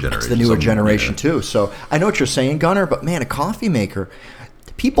the newer generation. It's the newer generation, too. So I know what you're saying, Gunnar, but, man, a coffee maker,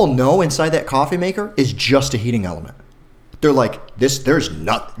 people know inside that coffee maker is just a heating element. They're like, there is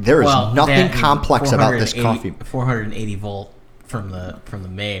nothing complex about this coffee. 480 volt from the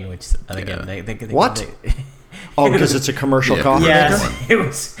main, which, again, they what? Because it's a commercial coffee maker? Yes, it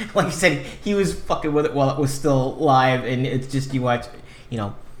was, like you said, he was fucking with it while it was still live, and it's just, you watch,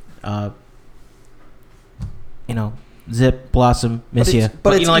 Zip, Blossom, miss you.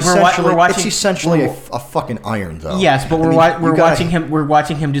 But it's we're watching. It's essentially a fucking iron, though. Yes, but we're watching him. We're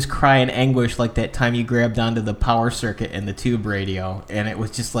watching him just cry in anguish, like that time you grabbed onto the power circuit and the tube radio, and it was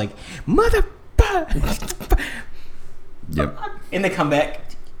just like mother. Yep. And they come back.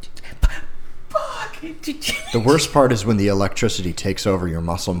 The worst part is when the electricity takes over your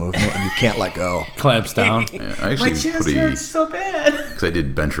muscle movement and you can't let go. Clamps down. Yeah, I actually my chest hurts so bad. Because I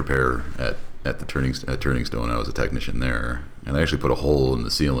did bench repair at the Turning Stone. I was a technician there, and I actually put a hole in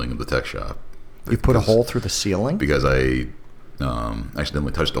the ceiling of the tech shop. You put a hole through the ceiling? Because I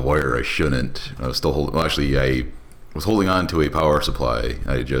accidentally touched a wire I shouldn't. I was still holding. Well, actually, I was holding on to a power supply.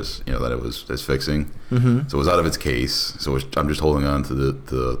 I just, that it was fixing. Mm-hmm. So it was out of its case. So I'm just holding on to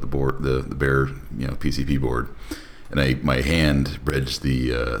the board, the bare, PCP board, and my hand bridged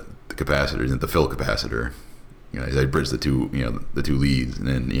the capacitor, the fill capacitor. I bridged the two leads, and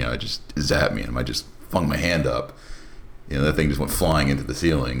then it just zapped me, and I just flung my hand up. That thing just went flying into the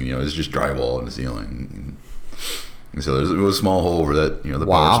ceiling. It was just drywall in the ceiling. And so there was a small hole where that the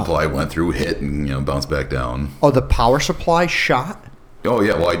power supply went through, hit, and bounced back down. Oh, the power supply shot? Oh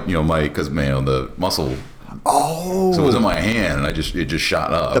yeah, well because the muscle. Oh. So it was in my hand, and it just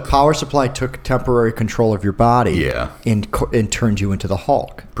shot up. The power supply took temporary control of your body. Yeah. And turned you into the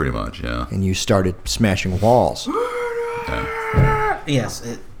Hulk. Pretty much, yeah. And you started smashing walls. Yeah.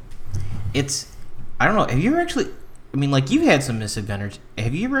 Yes, it's. I don't know. Have you ever actually? I mean, like, you've had some misadventures.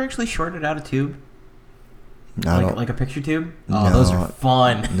 Have you ever actually shorted out a tube? Like a picture tube? Oh, No. those are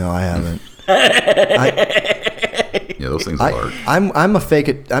fun. No, I haven't. Yeah, those things are. I'm a fake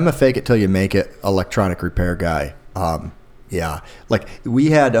it till you make it electronic repair guy. Yeah, like we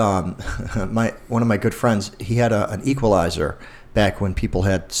had one of my good friends. He had an equalizer back when people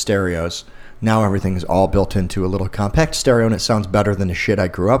had stereos. Now everything's all built into a little compact stereo, and it sounds better than the shit I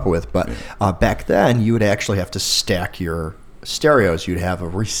grew up with. But back then, you would actually have to stack your stereos. You'd have a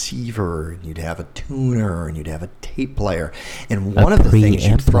receiver, and you'd have a tuner, and you'd have a tape player. And one of the things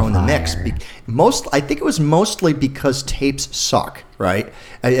you'd throw in the mix, I think it was mostly because tapes suck, right?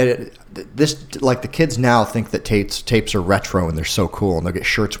 Like the kids now think that tapes are retro and they're so cool, and they'll get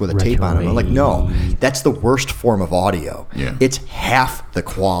shirts with a tape on them. I'm like, no, that's the worst form of audio. Yeah. It's half the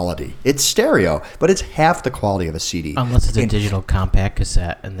quality. It's stereo, but it's half the quality of a CD. Unless it's a digital compact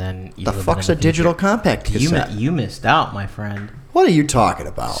cassette, and then you the fuck's a digital compact cassette? You missed out, my friend. What are you talking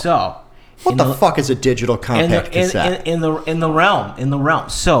about? So, what the fuck is a digital compact cassette? In the realm.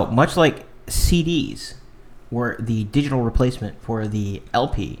 So much like CDs were the digital replacement for the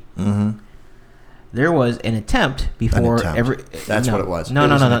LP. Mm-hmm. There was an attempt before every. That's what it was. No.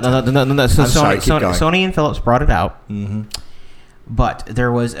 So Sony and Philips brought it out. Mm-hmm. But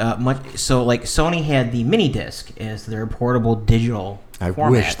there was much. So like Sony had the mini disc as their portable digital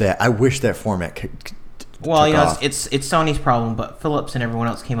format. I wish that format could. Well, it's Sony's problem, but Philips and everyone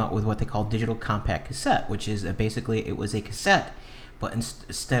else came out with what they call digital compact cassette, which is basically it was a cassette, but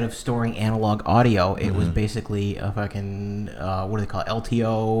instead of storing analog audio, it was basically a fucking what do they call it,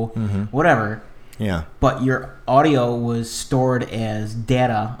 LTO, whatever. Yeah. But your audio was stored as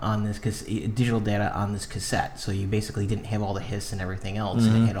data on this digital data on this cassette, so you basically didn't have all the hiss and everything else,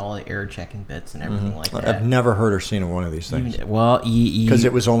 and it had all the error checking bits and everything like that. I've never heard or seen one of these things. Because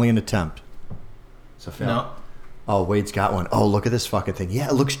it was only an attempt. No. Oh, Wade's got one. Oh, look at this fucking thing. Yeah,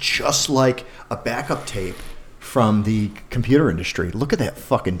 it looks just like a backup tape from the computer industry. Look at that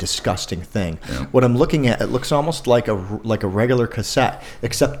fucking disgusting thing. Yeah. What I'm looking at, it looks almost like a regular cassette,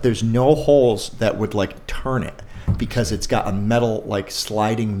 except there's no holes that would like turn it because it's got a metal, like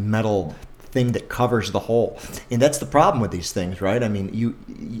sliding metal thing that covers the hole. And that's the problem with these things, right? I mean,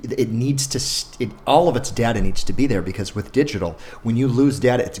 all of its data needs to be there, because with digital, when you lose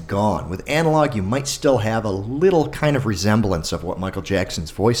data, it's gone. With analog, you might still have a little kind of resemblance of what Michael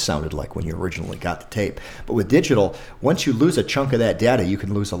Jackson's voice sounded like when you originally got the tape. But with digital, once you lose a chunk of that data, you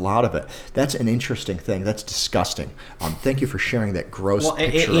can lose a lot of it. That's an interesting thing. That's disgusting. Thank you for sharing that gross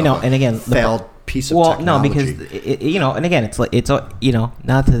picture of and again, failed piece of technology. No, because and again, it's like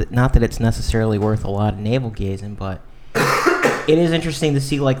not that it's necessarily worth a lot of navel gazing, but it is interesting to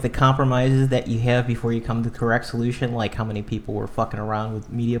see like the compromises that you have before you come to the correct solution. Like how many people were fucking around with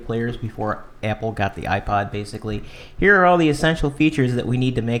media players before Apple got the iPod. Basically, here are all the essential features that we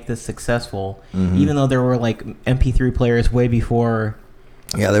need to make this successful. Mm-hmm. Even though there were like MP3 players way before.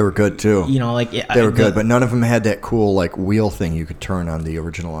 Yeah, they were good too. They were good, but none of them had that cool like wheel thing you could turn on the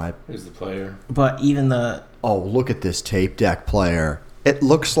original iPod. Here's the player. But even look at this tape deck player. It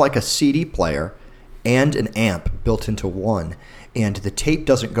looks like a CD player and an amp built into one. And the tape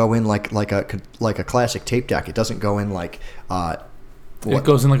doesn't go in like a classic tape deck. It doesn't go in like. It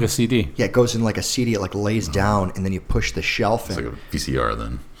goes in like a CD. Yeah, it goes in like a CD. It like lays down, and then you push the shelf in. It's like a VCR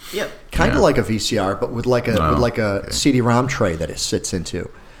then. Yep. Kind of like a VCR, but with like a CD-ROM tray that it sits into.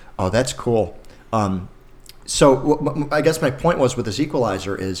 Oh, that's cool. So I guess my point was with this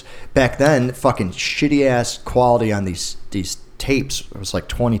equalizer is back then, fucking shitty ass quality on these tapes. It was like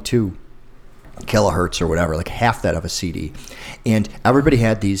 22 kilohertz or whatever, like half that of a CD, and everybody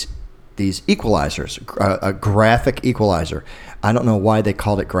had these equalizers, a graphic equalizer. I don't know why they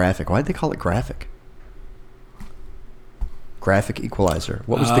called it graphic. Why did they call it graphic? Graphic equalizer.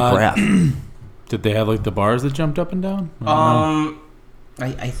 What was the graph? Did they have like the bars that jumped up and down?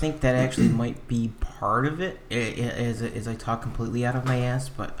 I think that actually might be part of it, as I talk completely out of my ass,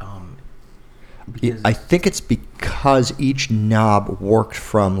 but because I think it's because each knob worked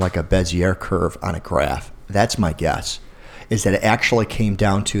from like a Bezier curve on a graph. That's my guess, is that it actually came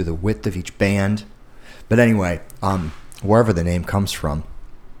down to the width of each band. But anyway, wherever the name comes from,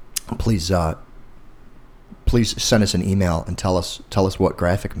 please send us an email and tell us what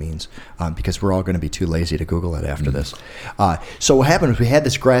graphic means, because we're all going to be too lazy to Google it after this. So what happened was we had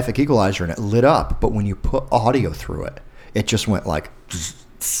this graphic equalizer and it lit up, but when you put audio through it, it just went like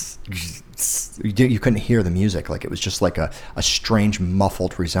you couldn't hear the music. Like it was just like a strange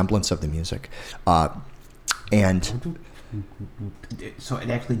muffled resemblance of the music, and so it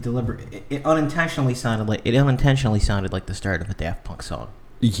actually it unintentionally sounded like the start of a Daft Punk song.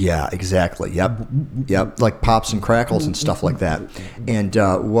 Yeah, exactly. Yep. Like pops and crackles and stuff like that. And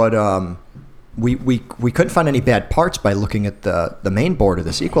we couldn't find any bad parts by looking at the main board of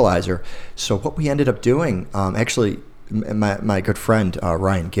this equalizer. So what we ended up doing, actually, my good friend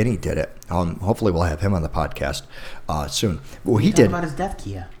Ryan Guinea did it. Hopefully, we'll have him on the podcast soon. Well, he did about his Def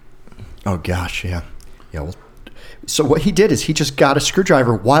Kia. Oh gosh, yeah. Well, so what he did is he just got a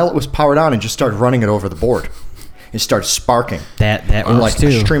screwdriver while it was powered on and just started running it over the board. It started sparking. That works like too.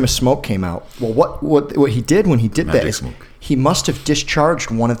 A stream of smoke came out. Well, what he did when he did Magic that is smoke. he must have discharged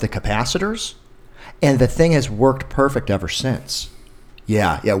one of the capacitors, and the thing has worked perfect ever since.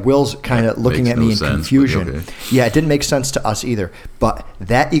 Yeah. Will's kind of looking makes at me no in sense, confusion. but okay. Yeah, it didn't make sense to us either. But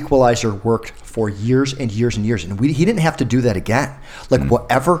that equalizer worked for years and years and years, and he didn't have to do that again. Like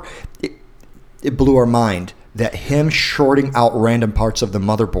whatever, it blew our mind that him shorting out random parts of the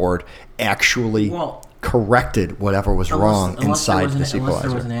motherboard actually corrected whatever was wrong inside this equalizer. Unless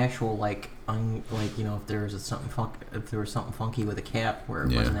there was an actual if there was something funky with a cap where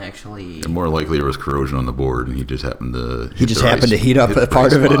it wasn't actually. And more likely there was corrosion on the board, and he just happened to. Heat up a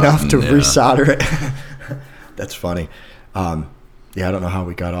part of it enough to resolder it. That's funny. I don't know how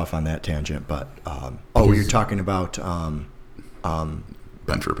we got off on that tangent, but you're talking about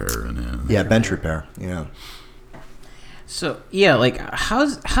bench repair and bench repair. Yeah. So yeah, like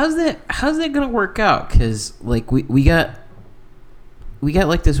how's that gonna work out? Because like we got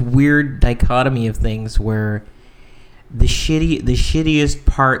like this weird dichotomy of things where the shittiest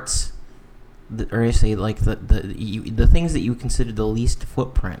parts, or I say like the things that you consider the least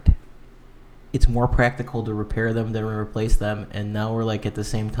footprint, it's more practical to repair them than replace them. And now we're like at the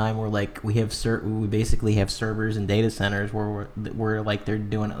same time we're like we basically have servers and data centers where we're like they're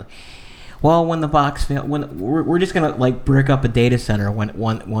doing it. Well, when the box fail, when we're just gonna like brick up a data center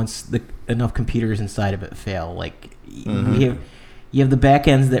once enough computers inside of it fail. Like you have the back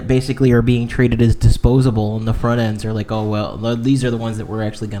ends that basically are being treated as disposable, and the front ends are like, oh well, these are the ones that we're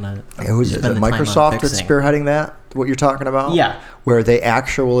actually gonna. Who's it? Microsoft that's spearheading that? What you're talking about? Yeah. Where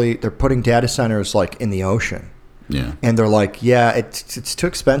they're putting data centers like in the ocean. Yeah. And they're like, it's too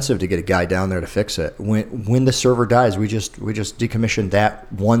expensive to get a guy down there to fix it. When the server dies, we just decommission that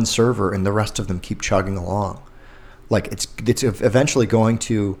one server, and the rest of them keep chugging along. Like it's eventually going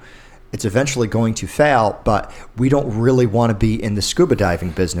to fail, but we don't really want to be in the scuba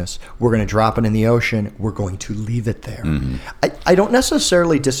diving business. We're going to drop it in the ocean. We're going to leave it there. Mm-hmm. I don't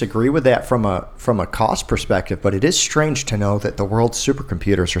necessarily disagree with that from a cost perspective, but it is strange to know that the world's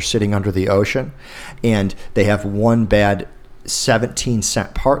supercomputers are sitting under the ocean, and they have one bad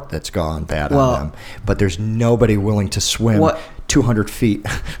 17-cent part that's gone bad on them, but there's nobody willing to swim 200 feet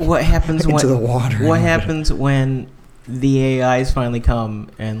what happens into the water. What happens when the AIs finally come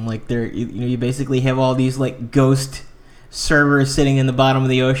and like you basically have all these like ghost servers sitting in the bottom of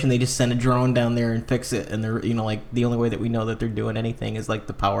the ocean? They just send a drone down there and fix it, and they're like the only way that we know that they're doing anything is like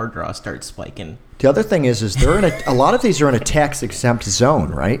the power draw starts spiking. The other thing is they're in a lot of these are in a tax exempt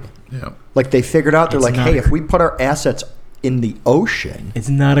zone, right? Yeah. Like they figured out, they're like, hey, if we put our assets in the ocean, it's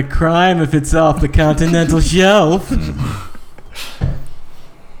not a crime if it's off the continental shelf.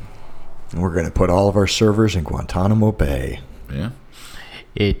 We're going to put all of our servers in Guantanamo Bay. Yeah.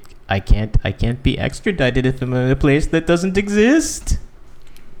 I can't be extradited if I'm in a place that doesn't exist.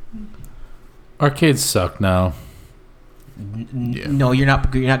 Arcades suck now. No, you're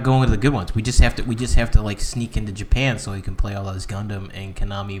not going to the good ones. We just have to like sneak into Japan so we can play all those Gundam and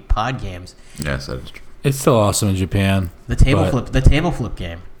Konami pod games. Yes, that is true. It's still awesome in Japan. The table flip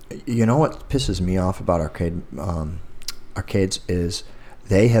game. You know what pisses me off about arcades is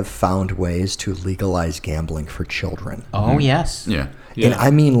they have found ways to legalize gambling for children. Oh, yes. Yeah. And I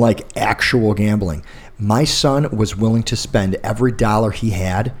mean like actual gambling. My son was willing to spend every dollar he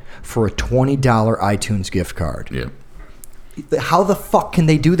had for a $20 iTunes gift card. Yeah. How the fuck can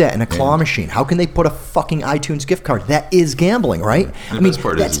they do that in a claw machine? How can they put a fucking iTunes gift card? That is gambling, right? And the best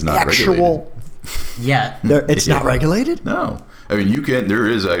part is it's not regulated. Yeah. It's not regulated? No. I mean, you can. There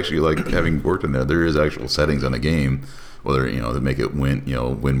is actually, like, having worked in there is actual settings on the game, whether to make it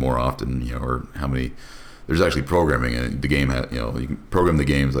win more often, or how many. There's actually programming in it. The game you can program the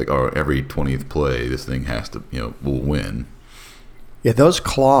games like, oh, every 20th play, this thing has to, will win. Yeah, those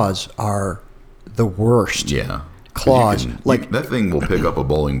claws are the worst. Yeah. Claws. That thing will pick up a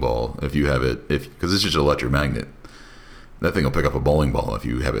bowling ball if you have it, because it's just an electromagnet. That thing will pick up a bowling ball if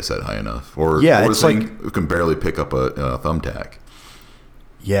you have it set high enough. Or this thing can barely pick up a thumbtack.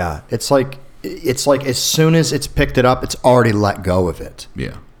 Yeah, it's like as soon as it's picked it up, it's already let go of it.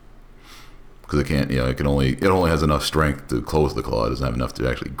 Yeah, because it can't. It only has enough strength to close the claw. It doesn't have enough to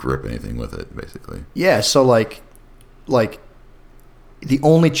actually grip anything with it, basically. Yeah, so like the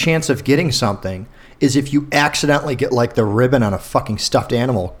only chance of getting something is if you accidentally get like the ribbon on a fucking stuffed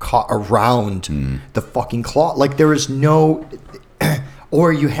animal caught around the fucking claw. Like there is no,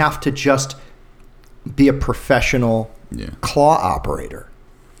 or you have to just be a professional claw operator.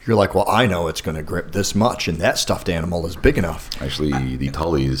 You're like, well, I know it's going to grip this much, and that stuffed animal is big enough. Actually, the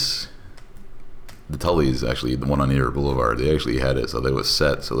Tully's, actually, the one on Erie Boulevard, they actually had it so they was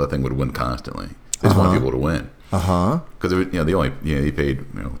set so that thing would win constantly. They just wanted people to win. Because they only they paid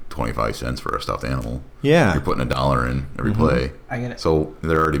 25 cents for a stuffed animal. Yeah, you're putting $1 in every play. I get it. So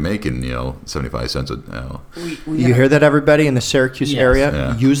they're already making 75 cents. You hear that, everybody in the Syracuse area?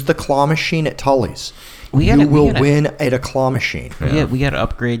 Yeah. Use the claw machine at Tully's. You will win at a claw machine. Yeah, we got to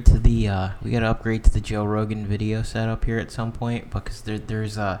upgrade to the Joe Rogan video setup here at some point, because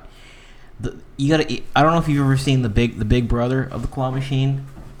there's I don't know if you've ever seen the big brother of the claw machine,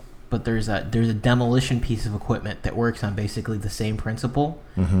 but there's a demolition piece of equipment that works on basically the same principle,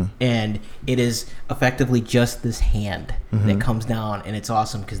 and it is effectively just this hand that comes down, and it's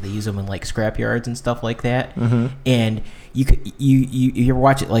awesome because they use them in like scrap yards and stuff like that, and you ever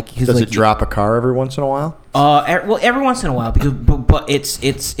watch it like does it drop a car every once in a while? Well, every once in a while, because but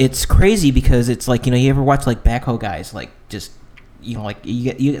it's crazy because it's like you ever watch like backhoe guys like just. Like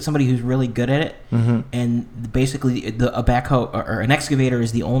you get somebody who's really good at it, and basically a backhoe or an excavator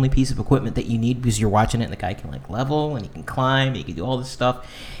is the only piece of equipment that you need because you're watching it, and the guy can like level and he can climb, and he can do all this stuff,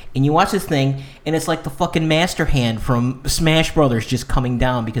 and you watch this thing, and it's like the fucking master hand from Smash Brothers just coming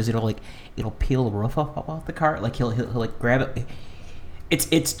down because it'll peel the roof off the car, like he'll like grab it.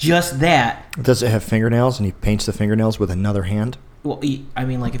 It's just that. Does it have fingernails, and he paints the fingernails with another hand? Well, I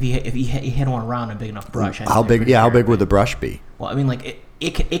mean, like if you hit one around a big enough brush. How big would the brush be? Well, I mean, like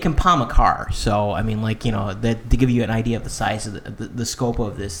it can palm a car. So I mean, like that to give you an idea of the size of the scope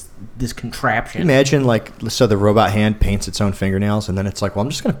of this contraption. Imagine so the robot hand paints its own fingernails, and then it's like, well, I'm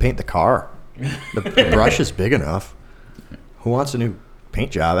just going to paint the car. The brush is big enough. Who wants a new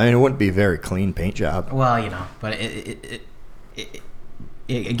paint job? I mean, it wouldn't be a very clean paint job. Well, but it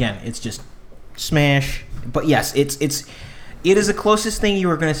again, it's just Smash. But yes, it is the closest thing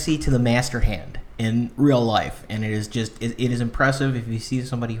you are going to see to the master hand in real life, and it is impressive if you see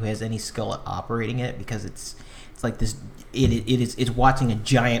somebody who has any skill at operating it, because it's like this. It's watching a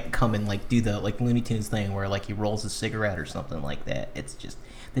giant come and like do the like Looney Tunes thing where like he rolls a cigarette or something like that. It's just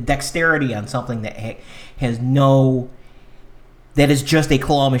the dexterity on something that that is just a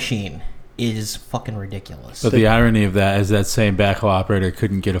claw machine is fucking ridiculous. But the irony of that is that same backhoe operator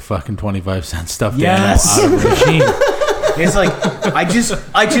couldn't get a fucking 25-cent stuffed yes. animal out of the machine. It's like I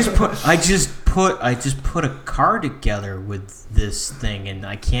just put a car together with this thing, and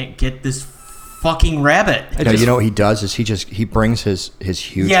I can't get this fucking rabbit. You know what he does is he brings his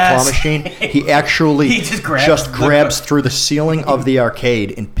huge yes. claw machine. He actually he just grabs through the ceiling of the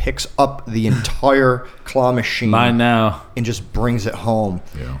arcade and picks up the entire claw machine. Mine now. And just brings it home.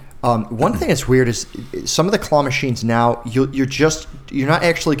 Yeah. One thing that's weird is some of the claw machines now you're not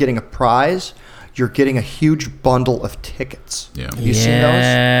actually getting a prize. You're getting a huge bundle of tickets. Yeah. Have you seen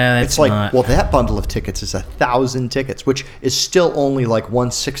those? It's like, well, that bundle of tickets is 1,000 tickets, which is still only like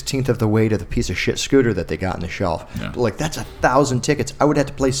 1/16 of the weight of the piece of shit scooter that they got on the shelf. Yeah. But like that's 1,000 tickets. I would have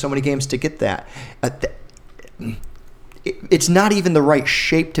to play so many games to get that. It's not even the right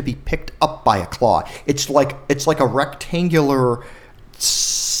shape to be picked up by a claw. It's like a rectangular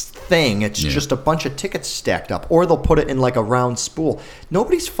thing. It's just a bunch of tickets stacked up, or they'll put it in like a round spool.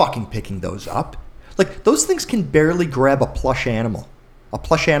 Nobody's fucking picking those up. Like those things can barely grab a plush animal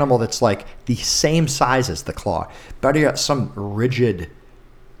that's like the same size as the claw. Better yet, some rigid.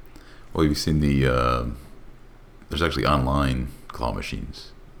 Well, you've seen there's actually online claw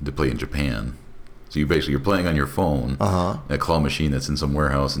machines to play in Japan. So you're playing on your phone, a claw machine that's in some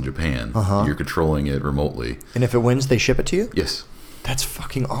warehouse in Japan. You're controlling it remotely. And if it wins, they ship it to you? Yes. That's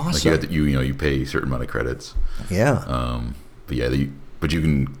fucking awesome. Like you have to, you pay a certain amount of credits. Yeah. But yeah, but you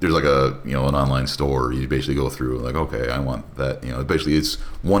can. There's like an online store. You basically go through like, okay, I want that. Basically it's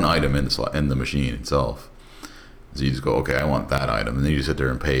one item in the machine itself. So you just go, okay, I want that item, and then you just sit there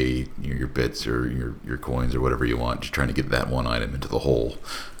and pay your bits or your coins or whatever you want, just trying to get that one item into the hole.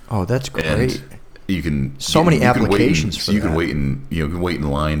 Oh, that's great. And you can many applications for that. You can wait in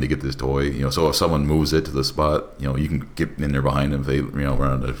line to get this toy. So if someone moves it to the spot, you can get in there behind them if they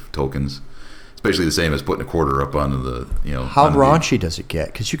run out of tokens. It's basically the same as putting a quarter up onto the How raunchy does it get?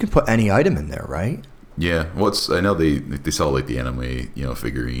 Because you can put any item in there, right? Yeah, I know they sell like the anime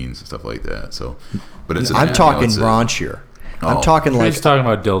figurines and stuff like that. So, but I'm talking raunchier. I'm talking like he's talking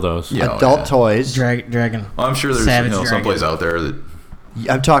about dildos. Yeah, adult toys. Dragon. Well, I'm sure there's Savage someplace out there that.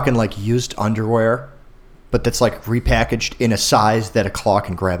 I'm talking like used underwear, but that's like repackaged in a size that a claw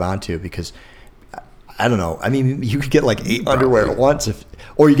can grab onto. Because I don't know. I mean, you could get like 8 underwear at once,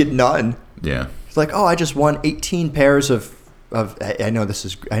 or you get none. Yeah. It's like, I just won 18 pairs of. I know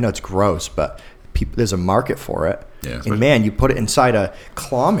it's gross, but there's a market for it. Yeah. And man, you put it inside a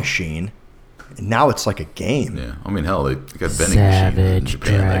claw machine, and now it's like a game. Yeah. I mean, hell, they got vending machines in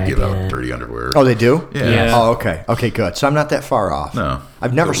Japan that give out dirty underwear. Oh, they do? Yeah. Oh, okay. Okay, good. So I'm not that far off. No.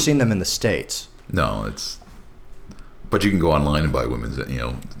 I've never seen them in the States. No, but you can go online and buy women's,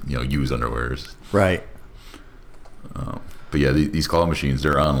 used underwears. Right. But yeah, these claw machines,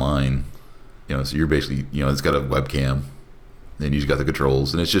 they're online. So you're basically, it's got a webcam, and you just got the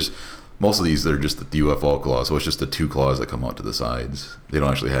controls, and it's just most of these they're just the UFO claw, so it's just the 2 claws that come out to the sides. They don't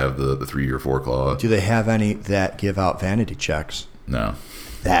actually have the 3 or 4 claw. Do they have any that give out vanity checks? No.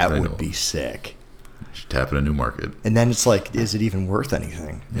 That would be sick. Should tap in a new market. And then it's like, is it even worth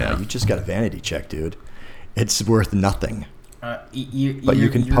anything? Yeah. No, you just got a vanity check, dude. It's worth nothing. But you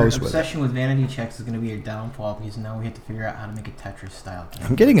can pose with it. Your obsession with vanity checks is going to be your downfall, because now we have to figure out how to make a Tetris style game.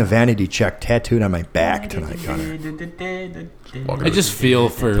 I'm getting a vanity check tattooed on my back tonight, Gunner. I just feel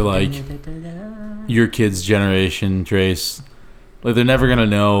for like your kids' generation, Trace. Like they're never gonna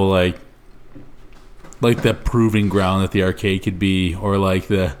know like the proving ground that the arcade could be, or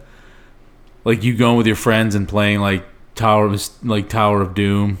like you going with your friends and playing like Tower of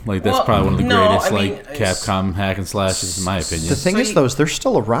Doom. Like that's probably one of the greatest Capcom hack and slashes in my opinion. The thing is, though, they're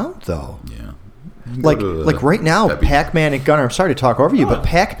still around though. Yeah. Like right now, Pac-Man and Gunner. I'm sorry to talk over you, but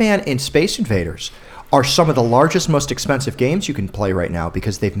Pac-Man and Space Invaders are some of the largest, most expensive games you can play right now,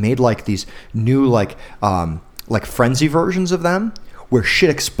 because they've made like these new like frenzy versions of them where shit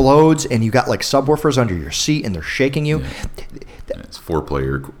explodes and you got like subwoofers under your seat and they're shaking you. Yeah. It's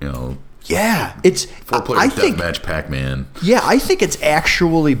 4-player, Yeah, it's 4-player deathmatch Pac-Man. Yeah, I think it's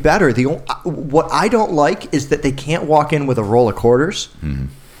actually better. What I don't like is that they can't walk in with a roll of quarters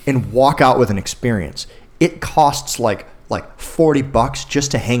and walk out with an experience. It costs like $40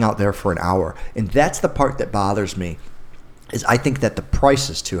 just to hang out there for an hour, and that's the part that bothers me. Is I think that the price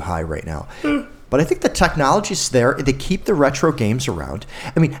is too high right now, but I think the technology's there. They keep the retro games around.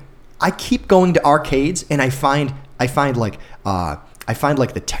 I mean, I keep going to arcades and I find like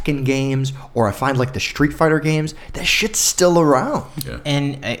the Tekken games, or I find like the Street Fighter games. That shit's still around. Yeah.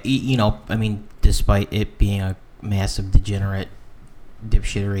 And I mean, despite it being a massive degenerate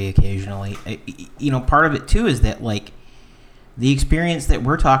dipshittery occasionally, part of it too is that like the experience that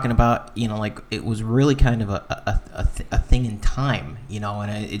we're talking about, like it was really kind of a thing in time,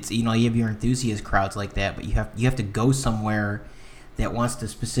 and it's you have your enthusiast crowds like that, but you have to go somewhere that wants to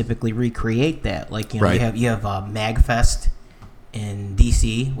specifically recreate that. Like right. you have MagFest in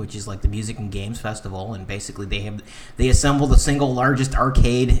DC, which is like the music and games festival, and basically they assemble the single largest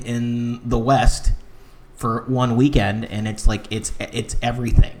arcade in the West for one weekend, and it's like it's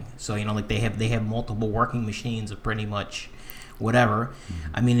everything. So like they have multiple working machines of pretty much whatever.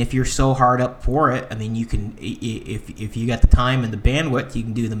 I mean, if you're so hard up for it, I mean, you can, if you got the time and the bandwidth, you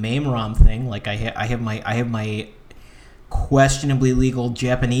can do the MAME-ROM thing. Like I have my questionably legal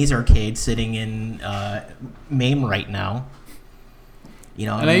Japanese arcade sitting in MAME right now.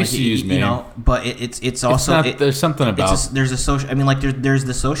 And I used to use MAME. But it's also there's something about there's a social. I mean, like there's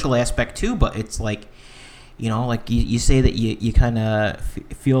the social aspect too, but it's like. Like you say that you kind of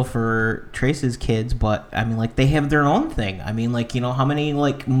feel for Trace's kids, but I mean, like they have their own thing. I mean, like how many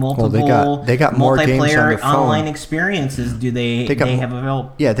like multiple they got more games on their phone. Online experiences do they have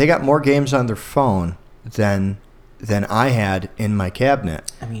available? Yeah, they got more games on their phone than I had in my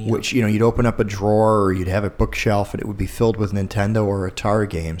cabinet. I mean, which you'd open up a drawer or you'd have a bookshelf and it would be filled with Nintendo or Atari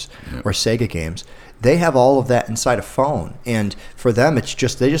games or Sega games. They have all of that inside a phone, and for them, it's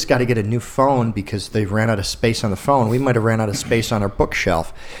just they just got to get a new phone because they ran out of space on the phone. We might have ran out of space on our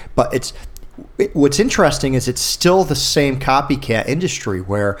bookshelf, but what's interesting is it's still the same copycat industry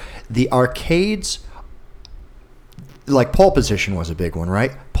where the arcades, like Pole Position was a big one,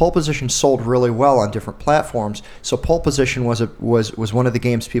 right? Pole Position sold really well on different platforms, so Pole Position was one of the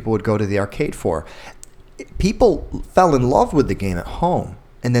games people would go to the arcade for. People fell in love with the game at home,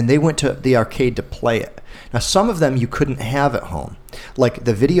 and then they went to the arcade to play it. Now, some of them you couldn't have at home. Like,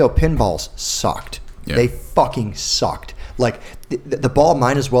 the video pinballs sucked. Yeah. They fucking sucked. Like, the ball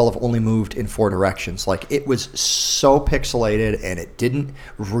might as well have only moved in 4 directions. Like, it was so pixelated, and it didn't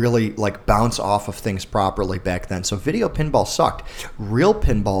really, like, bounce off of things properly back then. So video pinball sucked. Real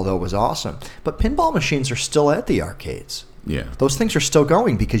pinball, though, was awesome. But pinball machines are still at the arcades. Yeah. Those things are still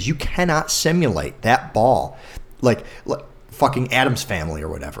going because you cannot simulate that ball. Like fucking Addams Family or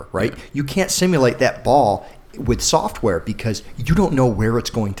whatever, right? Yeah. You can't simulate that ball with software because you don't know where it's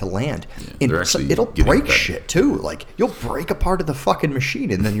going to land. Yeah, and so it'll break shit too. Like, you'll break a part of the fucking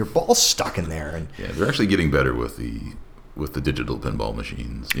machine and then your ball's stuck in there. And yeah, they're actually getting better with the digital pinball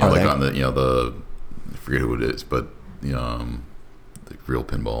machines. You know, like on the I forget who it is, but the Real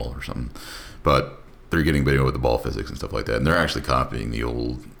Pinball or something. But they're getting better with the ball physics and stuff like that, and they're actually copying the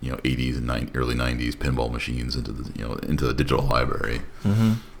old 80s and early 90s pinball machines into the digital library.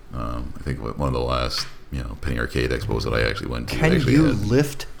 Mm-hmm. I think one of the last Penny Arcade expos that I actually went to. Can you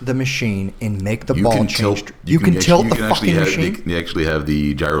lift the machine and make the ball change? You can tilt the fucking machine? You actually have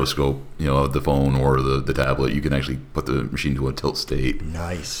the gyroscope, of the phone or the tablet. You can actually put the machine to a tilt state.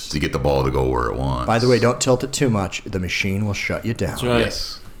 Nice. To get the ball to go where it wants. By the way, don't tilt it too much. The machine will shut you down. That's right.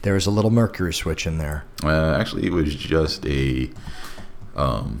 Yes. There's a little mercury switch in there. Actually, it was just a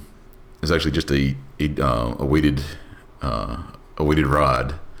weighted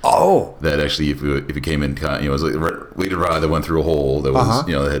rod. Oh, that actually, if it came in, it was like a weighted rod that went through a hole that was,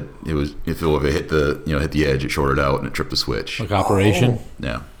 if it hit the edge, it shorted out and it tripped the switch. Like operation.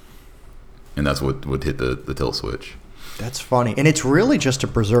 Yeah, and that's what would hit the tilt switch. That's funny, and it's really just to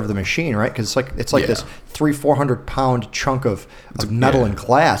preserve the machine, right? Because it's like this 300-400 pound chunk of metal and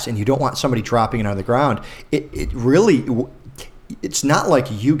glass, and you don't want somebody dropping it on the ground. It really, it's not like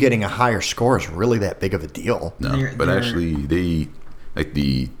you getting a higher score is really that big of a deal. No, but actually they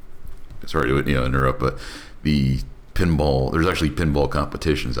sorry to interrupt, but the pinball, there's actually pinball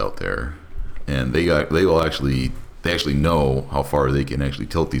competitions out there, and they actually know how far they can actually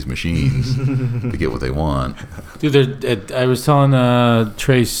tilt these machines to get what they want. Dude, I was telling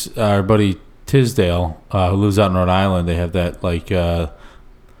Trace, our buddy Tisdale, who lives out in Rhode Island, they have that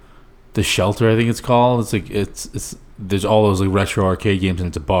the Shelter, I think it's called. It's like it's there's all those like retro arcade games, and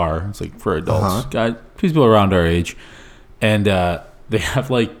it's a bar. It's like for adults, guys, people around our age, and they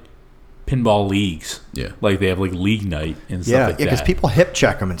have like pinball leagues. Yeah. Like they have like league night and stuff like that. Yeah, because people hip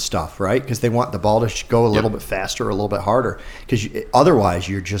check them and stuff, right? Because they want the ball to go a little bit faster or a little bit harder. Because otherwise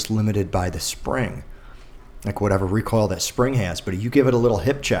you're just limited by the spring, like whatever recoil that spring has. But if you give it a little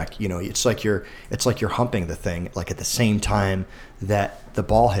hip check, it's like you're humping the thing like at the same time that the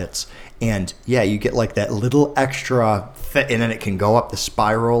ball hits. And yeah, you get like that little extra fit, and then it can go up the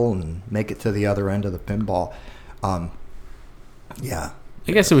spiral and make it to the other end of the pinball. Yeah.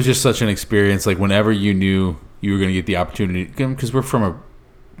 I guess it was just such an experience. Like whenever you knew you were going to get the opportunity, because we're from a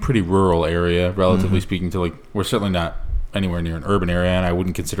pretty rural area, relatively speaking. To like, we're certainly not anywhere near an urban area, and I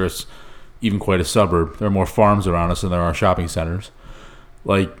wouldn't consider us even quite a suburb. There are more farms around us than there are shopping centers.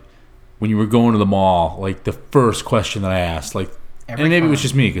 Like when you were going to the mall, like the first question that I asked, like, and maybe it was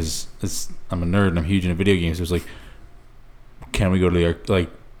just me because I'm a nerd and I'm huge into video games. It was like, can we go to the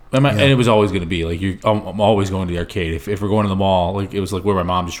and it was always going to be like I'm always going to the arcade. If we're going to the mall, like it was like where my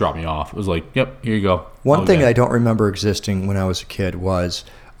mom just dropped me off. It was like, yep, here you go. One thing I don't remember existing when I was a kid was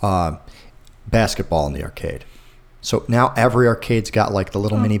basketball in the arcade. So now every arcade's got like the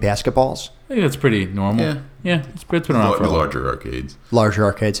little mini basketballs. I think that's pretty normal. Yeah, it's been around for a larger arcades. Larger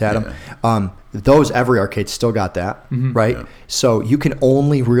arcades had them. Every arcade still got that, right? Yeah. So you can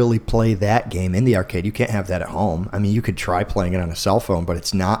only really play that game in the arcade. You can't have that at home. I mean, you could try playing it on a cell phone, but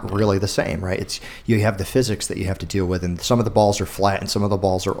it's not really the same, right? You have the physics that you have to deal with, and some of the balls are flat and some of the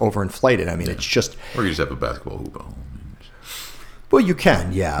balls are overinflated. I mean, it's just... Or you just have a basketball hoop at home. Well, you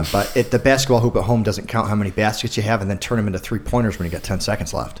can, yeah, but the basketball hoop at home doesn't count how many baskets you have and then turn them into 3-pointers when you got 10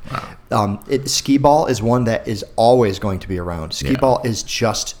 seconds left. Wow. Skee ball is one that is always going to be around. Skee ball is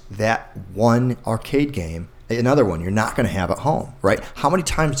just that one arcade game, another one you're not going to have at home, right? How many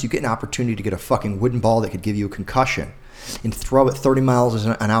times do you get an opportunity to get a fucking wooden ball that could give you a concussion and throw it 30 miles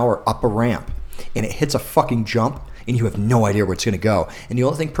an hour up a ramp, and it hits a fucking jump and you have no idea where it's going to go. And the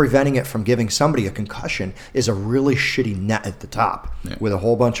only thing preventing it from giving somebody a concussion is a really shitty net at the top with a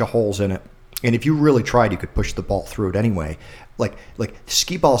whole bunch of holes in it. And if you really tried, you could push the ball through it anyway. Like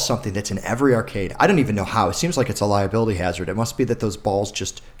skee ball is something that's in every arcade. I don't even know how. It seems like it's a liability hazard. It must be that those balls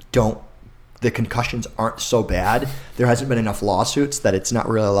just don't. The concussions aren't so bad. There hasn't been enough lawsuits that it's not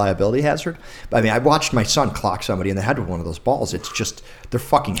really a liability hazard. But I mean, I watched my son clock somebody in the head with one of those balls. It's just they're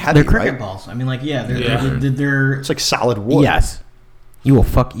fucking heavy. They're cricket right? balls. I mean, like they're It's like solid wood. yes. You will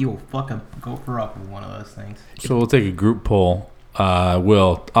fucking go for up with one of those things. So we'll take a group poll.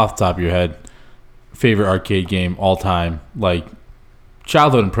 Will, off the top of your head, favorite arcade game all time, like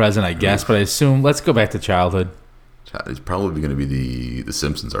childhood and present, I guess. But I assume let's go back to childhood. It's probably going to be the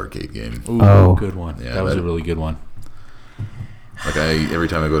Simpsons arcade game. Ooh, good one. Yeah, that was a really good one. Like every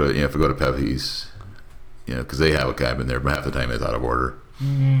time I go to, if I go to Pepe's, because they have a cabinet there, but half the time it's out of order.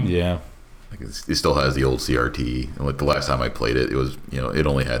 Yeah. Like it still has the old CRT, and like the last time I played it, it was it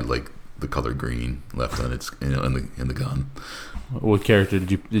only had like the color green left on its in the gun. What character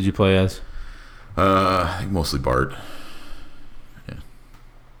did you play as? I think mostly Bart. Yeah.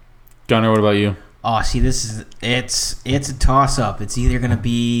 Gunnar, what about you? Oh, see, it's a toss up. It's either gonna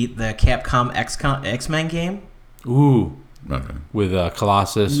be the Capcom X-Men game. Ooh, Okay. with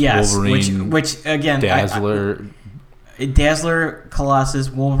Colossus, Yes, Wolverine, which again, Dazzler, Dazzler, Colossus,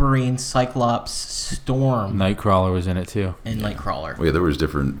 Wolverine, Cyclops, Storm, Nightcrawler was in it too. and Nightcrawler. Well, yeah, there was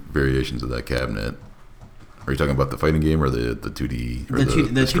different variations of that cabinet. Are you talking about the fighting game or the 2D? Or The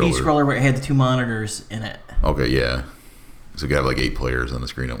 2D scroller where it had the two monitors in it. Okay, yeah. So you could have like 8 players on the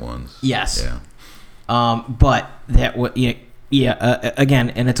screen at once. Yes. Yeah. But that again,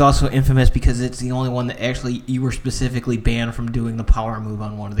 and it's also infamous because it's the only one that actually you were specifically banned from doing the power move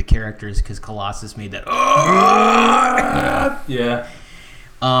on one of the characters because Colossus made that. Yeah.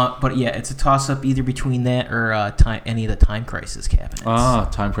 But yeah, it's a toss up either between that or any of the Time Crisis cabinets.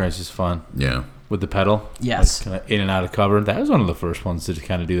 Time Crisis is fun Yeah. with the pedal. Yes. Like, kind of in and out of cover. That was one of the first ones to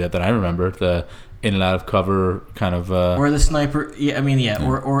kind of do that I remember. The in and out of cover kind of. Or the sniper. Yeah, I mean, yeah.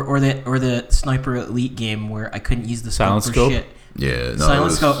 Or the Sniper Elite game where I couldn't use the scope Silent for scope? shit. Yeah. No,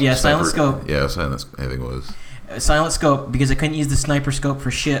 Silent scope. Yeah, silent scope. Yeah, silent. I think it was. Silent scope because I couldn't use the sniper scope for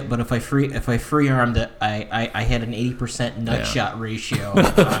shit. But if I free armed it, I had an 80% nut shot ratio.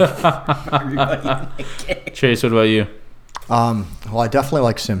 Everybody in the game. Chase, what about you? Well, I definitely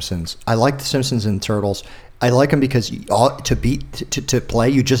like Simpsons. I like the Simpsons and Turtles. I like them because to play,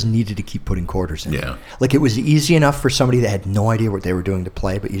 you just needed to keep putting quarters in. Yeah. Like it was easy enough for somebody that had no idea what they were doing to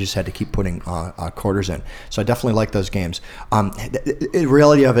play, but you just had to keep putting quarters in. So I definitely like those games. The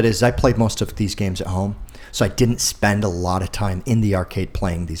reality of it is I played most of these games at home, so I didn't spend a lot of time in the arcade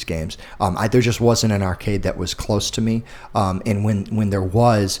playing these games. There just wasn't an arcade that was close to me, and when there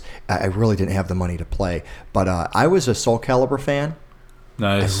was, I really didn't have the money to play. But I was a Soul Calibur fan.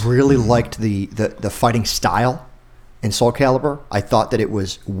 Nice. I really liked the fighting style in Soul Calibur. I thought that it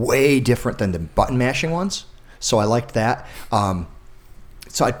was way different than the button mashing ones, so I liked that.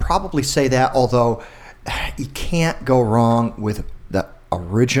 So I'd probably say that, although you can't go wrong with the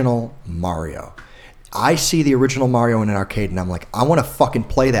original Mario. I see the original Mario in an arcade, and I'm like, I want to fucking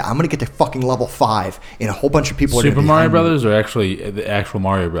play that. I'm going to get to fucking level 5, and a whole bunch of people are going to Super be Mario behind me. Brothers or actually the actual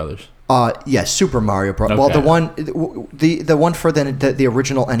Mario Brothers? Yeah, Super Mario Bros. Okay. Well, the one for the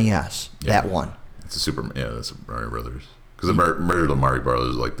original NES, that one. It's that's Mario Brothers. Because the Mario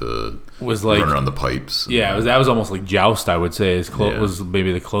Brothers Was like running around the pipes. Yeah, that was almost like Joust. I would say Yeah. was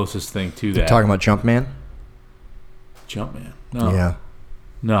maybe the closest thing to You're that. talking about Jumpman? Jumpman. No, Yeah.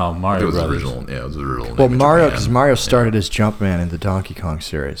 no, It Mario was Brothers. original. Yeah, it was the original. Well, name of Mario, Japan. because Mario started as Jumpman in the Donkey Kong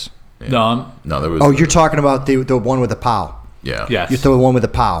series. Yeah. No, No, there was. Oh, you're talking about the one with the POW. Yeah. yes. You're the one with the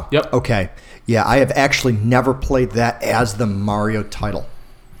POW. Yep. Okay. Yeah, I have actually never played that as the Mario title.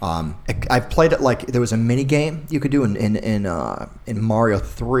 I've played it like there was a mini game you could do in Mario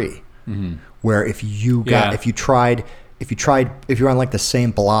 3, where if you were on like the same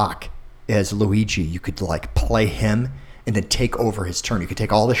block as Luigi, you could like play him and then take over his turn. You could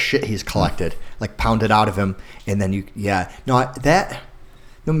take all the shit he's collected, like pound it out of him, and then you're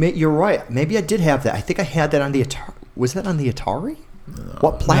right. Maybe I did have that. I think I had that on the Atari. Was that on the Atari?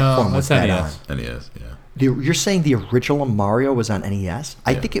 What platform was that's that on? NES. NES. Yeah. You're saying the original Mario was on NES?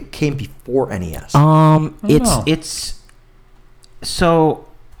 I think it came before NES. It's so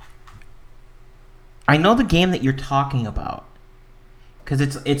I know the game that you're talking about because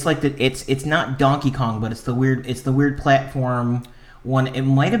it's like it's not Donkey Kong, but it's the weird platform one. It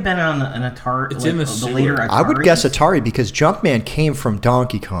might have been on an Atari. It's like, in the later sewer. Atari. I would guess Atari because Jumpman came from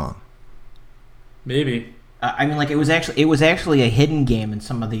Donkey Kong. Maybe. I mean, like it was actually a hidden game in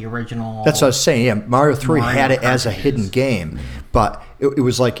some of the original. That's what I was saying. Yeah, Mario 3 Mario had it as a cartridges. hidden game, but it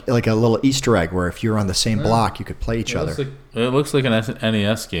was like a little Easter egg where if you were on the same block, you could play each other. It looks like an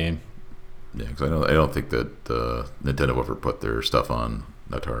NES game. Yeah, because I don't think that Nintendo ever put their stuff on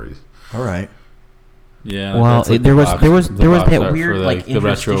Ataris. All right. Yeah. Well, that's like there the was box- there was the there was box that art weird for, like the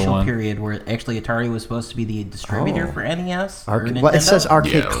retro interstitial one. period where actually Atari was supposed to be the distributor Oh. for NES. or Well, it says Nintendo.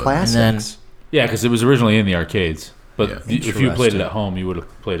 Arcade Yeah, well, Classics. and then- Yeah, because it was originally in the arcades. But Yeah. if you played it Interesting. at home, you would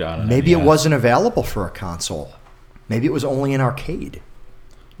have played it on an Maybe it NES. wasn't available for a console. Maybe it was only an arcade.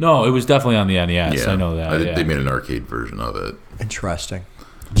 No, it was definitely on the NES. Yeah, I know that. Yeah. They made an arcade version of it. Interesting.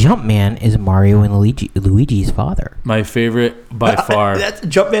 Jumpman is Mario and Luigi's father. My favorite by far. That's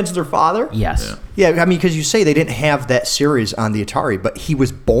Jumpman's their father? Yes. Yeah. Yeah, I mean, because you say they didn't have that series on the Atari, but he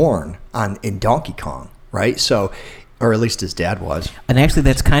was born in Donkey Kong, right? So, or at least his dad was. And actually,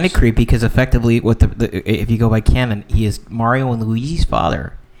 that's kind of creepy because effectively, with if you go by canon, he is Mario and Luigi's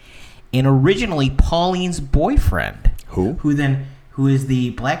father, and originally Pauline's boyfriend. Who? Who is the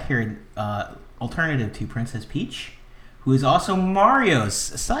black-haired alternative to Princess Peach, who is also Mario's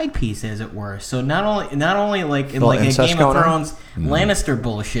side piece, as it were. So not only like in Little like a incest Game of going on? Thrones Lannister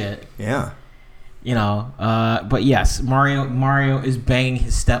bullshit, Yeah. you know. But yes, Mario is banging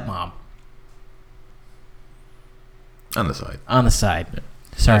his stepmom On the side. on the side.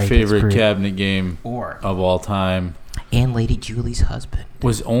 Sorry, My favorite Pittsburgh. cabinet game Or of all time and Lady Julie's husband.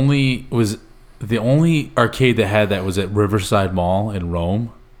 was the only arcade that had that was at Riverside Mall in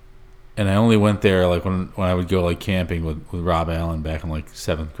Rome, and I only went there like when I would go like camping with Rob Allen back in like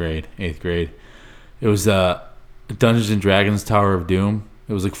 7th grade, 8th grade. It was Dungeons and Dragons Tower of Doom.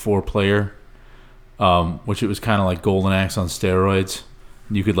 It was like 4-player, which it was kind of like Golden Axe on steroids.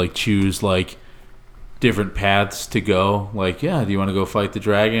 You could like choose like different paths to go. Like, yeah, do you want to go fight the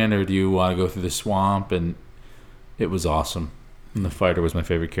dragon or do you want to go through the swamp? And it was awesome. And the fighter was my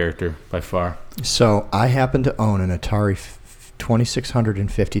favorite character by far. So I happen to own an Atari 2600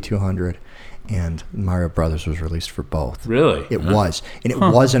 and 5200, and Mario Brothers was released for both. Really? It was. And it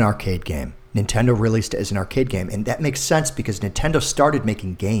was an arcade game. Nintendo released it as an arcade game. And that makes sense because Nintendo started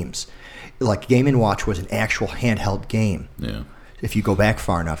making games. Like Game & Watch was an actual handheld game, Yeah. if you go back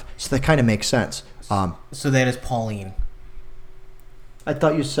far enough. So that kind of makes sense. So that is Pauline. I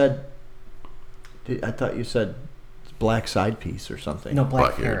thought you said black side piece or something. No,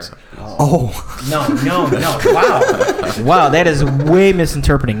 black hair. Black-haired. Oh. No. Wow. Wow, that is way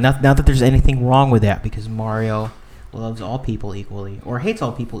misinterpreting. Not that there's anything wrong with that because Mario loves all people equally or hates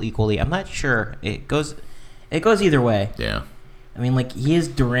all people equally. I'm not sure. It goes either way. Yeah. I mean, like he is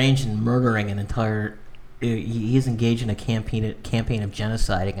deranged and murdering an entire. He is engaged in a campaign of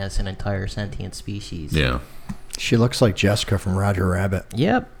genocide against an entire sentient species. Yeah. She looks like Jessica from Roger Rabbit.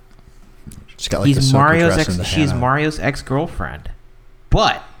 Yep. She's got like the silky dress and the hat She's on. Mario's ex-girlfriend,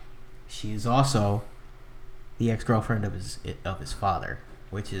 but she is also the ex-girlfriend of his father,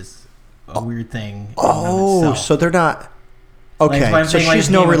 which is a weird thing. in and of Oh, itself. so they're not. Like, that's Okay, why I'm so saying, like, she's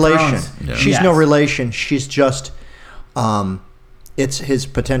no Game of relation. Thrones. Yeah. She's no Yes. relation. She's just, it's his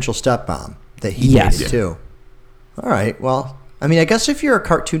potential stepmom that he Yes. dated too. All right. Well, I mean, I guess if you're a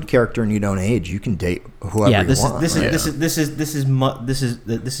cartoon character and you don't age, you can date whoever Yeah, you this want. is right? this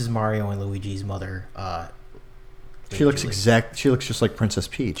is Mario and Luigi's mother. She looks She looks just like Princess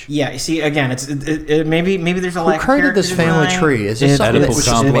Peach. Yeah, see, again, it's maybe there's a Who lack of created character this family design. tree? Is this something that Oedipal was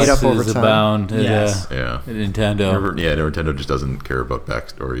just made up over complexes time? abound Yes. Yeah. at Nintendo. Nintendo just doesn't care about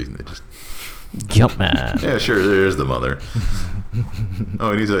backstory. They just Jumpman. yeah, sure. There's the mother.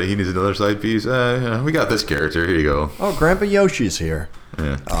 Oh, he needs another side piece. Yeah, we got this character. Here you go. Oh, Grandpa Yoshi's here.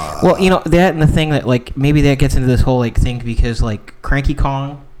 Yeah. Well, you know that and the thing that like maybe that gets into this whole like thing because like Cranky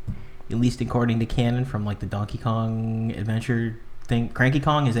Kong, at least according to canon from like the Donkey Kong adventure thing, Cranky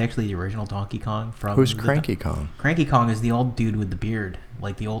Kong is actually the original Donkey Kong from. Who's Cranky Kong? Cranky Kong is the old dude with the beard,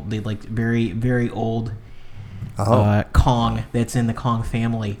 like very very old Oh, Kong that's in the Kong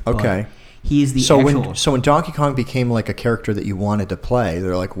family. but okay. He's the So actual. when Donkey Kong became like a character that you wanted to play,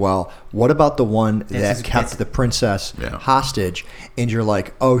 they're like, well, what about the one that his- kept that's- the princess Yeah. hostage? And you're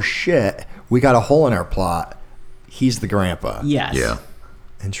like, oh shit, we got a hole in our plot. He's the grandpa. Yes. Yeah.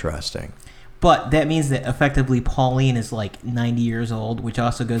 Interesting. But that means that effectively Pauline is like 90 years old, which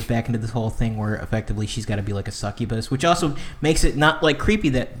also goes back into this whole thing where effectively she's got to be like a succubus, which also makes it not like creepy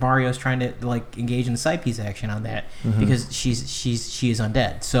that Mario's trying to like engage in the side piece action on that because she is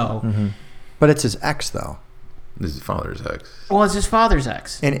undead. So, But it's his ex though. This is his father's ex. well, it's his father's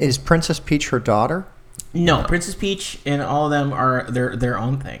ex. And is Princess Peach her daughter? No, Princess Peach and all of them are their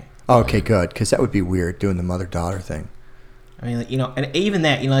own thing. Oh, okay, good, because that would be weird doing the mother-daughter thing. I mean, like, and even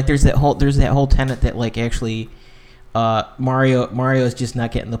that, like there's that whole tenet that like actually Mario is just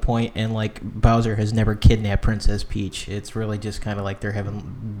not getting the point, and like Bowser has never kidnapped Princess Peach. It's really just kind of like they're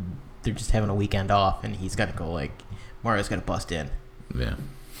just having a weekend off, and he's got to go, like, Mario's got to bust in. Yeah.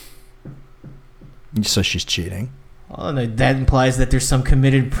 So she's cheating. Well, that implies that there's some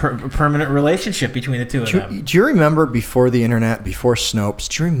committed permanent relationship between the two of them. Do you remember before the internet, before Snopes,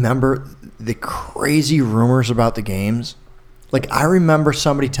 do you remember the crazy rumors about the games? Like, I remember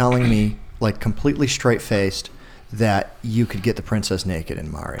somebody telling me, like, completely straight-faced, that you could get the princess naked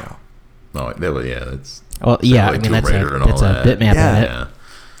in Mario. Oh, that's... Well, yeah, like I mean, that's a bitmap yeah. in it.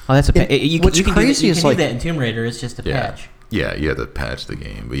 Oh, that's a patch. You can do that in Tomb Raider. It's just a patch. Yeah, you have to patch the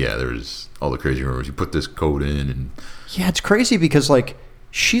game. But yeah, there's all the crazy rumors. You put this code in and... Yeah, it's crazy because, like,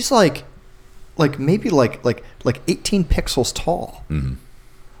 she's like maybe like 18 pixels tall. Mm-hmm.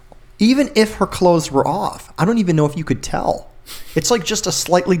 Even if her clothes were off, I don't even know if you could tell. It's like just a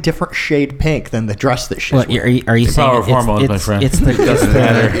slightly different shade pink than the dress that she's wearing. Are you saying power of hormones, my friend? It's the doesn't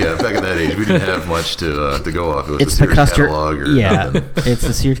matter. Yeah, back in that age, we didn't have much to go off. It was it's the the Sears Custer catalog or nothing. nothing. It's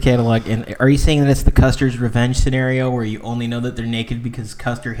the Sears catalog. And are you saying that it's the Custer's revenge scenario where you only know that they're naked because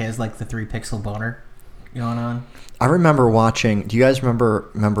Custer has like the 3-pixel boner going on? I remember watching. Do you guys remember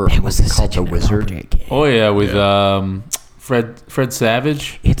a movie called The Wizard? Oh yeah, with Fred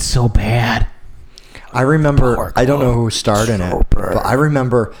Savage. It's so bad. I remember. I don't know who starred in it, but I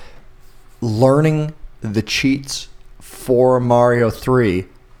remember learning the cheats for Mario 3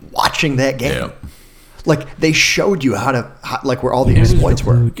 watching that game. Yeah. Like, they showed you how where all the exploits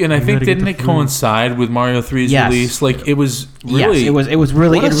were. And I think didn't it coincide with Mario 3's release? Like, it was really... Yes, it was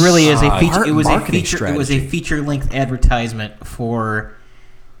really is a feature. It was a feature length advertisement for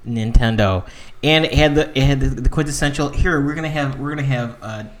Nintendo, and it had the quintessential. Here we're gonna have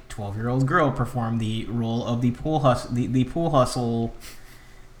a 12-year-old girl perform the role of the pool hustle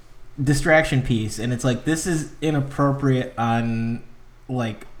distraction piece, and it's like, this is inappropriate on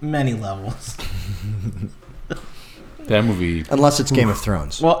like many levels. That movie, Unless it's Game of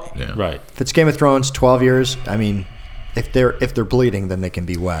Thrones. Well, Yeah. right? If it's Game of Thrones, 12 years. I mean, if they're bleeding, then they can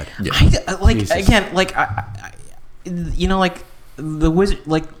be wed. Yeah. Like the Wizard,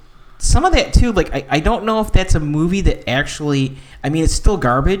 like some of that too. Like I don't know if that's a movie that actually. I mean, it's still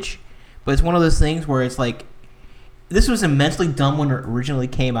garbage, but it's one of those things where it's like, this was immensely dumb when it originally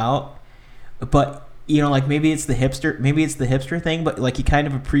came out, but like maybe it's the hipster thing, but like you kind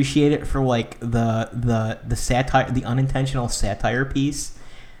of appreciate it for like the satire, the unintentional satire piece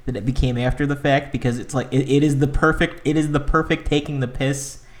that it became after the fact, because it's like it is the perfect taking the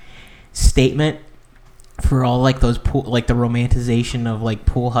piss statement for all like those pool, like the romanticization of like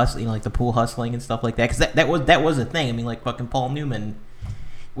pool hustling, like the pool hustling and stuff like that, because that was a thing. I mean, like fucking Paul Newman.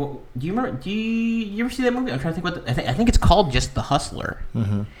 Well, do you ever see that movie? I'm trying to think I think it's called just The Hustler.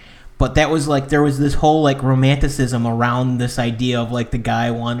 Mm-hmm. But that was like, there was this whole like romanticism around this idea of like the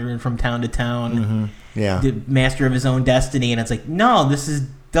guy wandering from town to town, Mm-hmm. Yeah, the master of his own destiny, and it's like, no, this is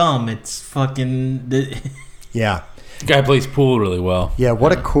dumb. It's fucking. yeah. The guy plays pool really well. Yeah,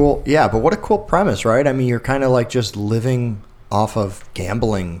 what a cool premise, right? I mean, you're kind of like just living off of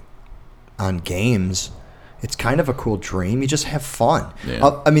gambling on games. It's kind of a cool dream. You just have fun.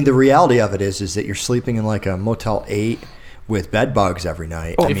 Yeah. I mean, the reality of it is that you're sleeping in like a Motel 8 with bed bugs every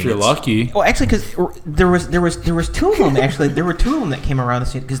night. Oh, if you're lucky. Well, actually, because there was two of them. Actually, there were two of them that came around the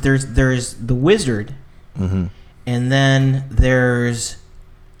same. Because there's the Wizard, Mm-hmm. and then there's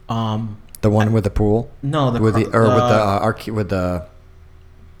The one with the pool? no with the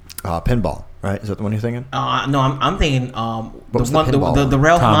pinball, right? Is that the one you're thinking? no, I'm thinking was the pinball one? the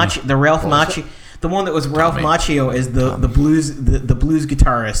Ralph Tommy. Macchio, the Ralph Macchio, the one that was Ralph Tommy. Macchio is the blues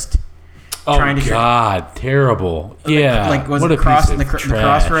guitarist. Oh trying to God, terrible! Yeah, like was what it a piece of the trash.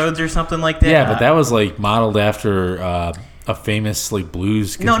 Crossroads or something like that? Yeah, but that was like modeled after a famous like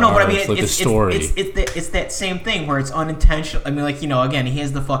blues guitarist. No, but I mean, like the story. It's that same thing where it's unintentional. I mean, like, again, he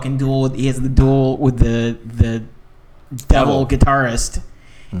has the fucking duel with the devil guitarist,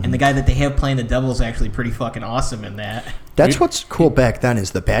 and the guy that they have playing the devil is actually pretty fucking awesome in that. That's what's cool back then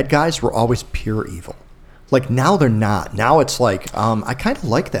is the bad guys were always pure evil. Like, now they're not. Now it's like, I kind of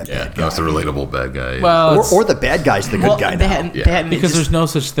like that Yeah, bad guy. that's the relatable bad guy. Well, Or the bad guy's the good guy now. because there's no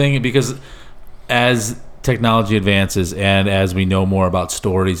such thing, because as technology advances and as we know more about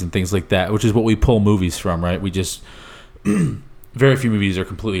stories and things like that, which is what we pull movies from, right? We just very few movies are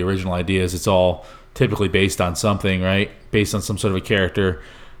completely original ideas. It's all typically based on something, right? Based on some sort of a character.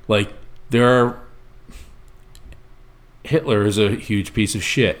 Like, Hitler is a huge piece of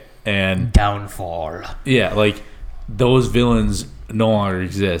shit, and Downfall. yeah, like those villains no longer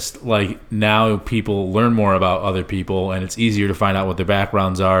exist. Like, now people learn more about other people, and it's easier to find out what their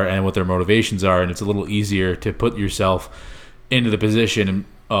backgrounds are and what their motivations are, and it's a little easier to put yourself into the position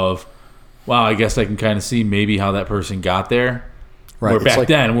of, wow, I guess I can kind of see maybe how that person got there. Right. Where It's back like-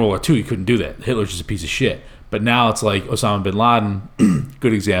 then in World War II, you couldn't do that. Hitler's just a piece of shit. But now it's like Osama bin Laden,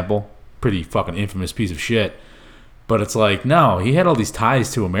 good example, pretty fucking infamous piece of shit. But it's like, no, he had all these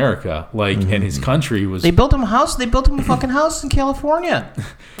ties to America, like, and his country was. They built him a house. They built him a fucking house in California.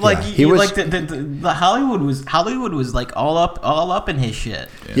 Like Yeah, he was- like the Hollywood was like all up in his shit.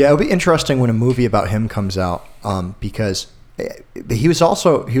 Yeah, it'll be interesting when a movie about him comes out, because he was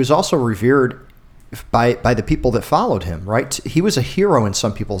also revered by the people that followed him. Right, he was a hero in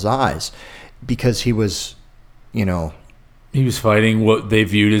some people's eyes because he was, you know. He was fighting what they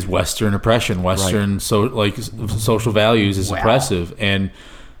viewed as Western oppression, Western social values as Wow. oppressive. And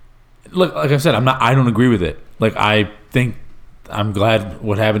look, like I said, I don't agree with it. Like, I think I'm glad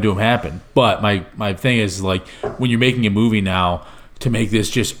what happened to him happened. But my thing is, like, when you're making a movie now to make this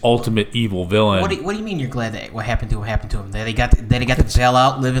just ultimate evil villain. What do you mean you're glad that what happened to him? That he got to bail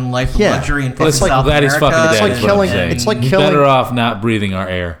out, living life of Yeah. luxury in fucking It's like- South Glad he's America? fucking dead. like is what I'm killing- saying. it's like He's killing- better off not breathing our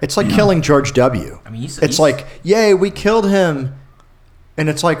air. It's like killing George W. I mean, it's like, yay, we killed him, and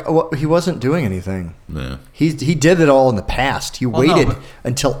it's like, well, he wasn't doing anything. Yeah. He did it all in the past. He Well, no, waited but-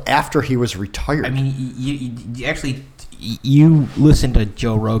 until after he was retired. I mean, you actually you listen to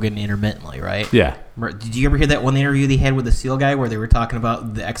Joe Rogan intermittently, right? Yeah. Did you ever hear that one interview they had with the SEAL guy where they were talking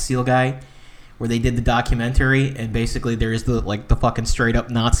about the ex-SEAL guy? Where they did the documentary, and basically there is the fucking straight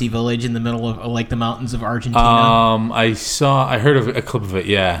up Nazi village in the middle of like the mountains of Argentina. I heard of a clip of it.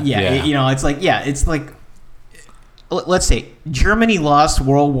 Yeah. It's like let's say Germany lost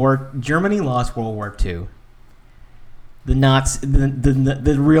World War II.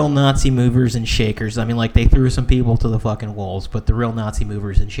 The real Nazi movers and shakers. I mean, like, they threw some people to the fucking wolves, but the real Nazi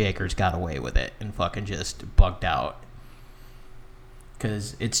movers and shakers got away with it and fucking just bugged out.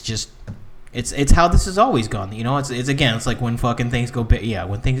 Because it's how this has always gone. You know, it's like when fucking things go big. Yeah,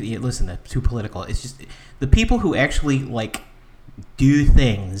 when things listen, that's too political. It's just the people who actually like do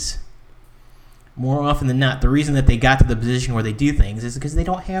things. More often than not, the reason that they got to the position where they do things is because they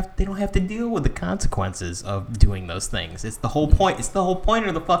don't have to deal with the consequences of doing those things. It's the whole point. It's the whole point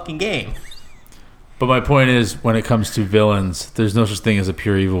of the fucking game. But my point is, when it comes to villains, there's no such thing as a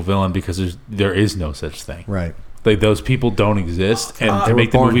pure evil villain because there is no such thing. right. Like, those people don't exist, and They to were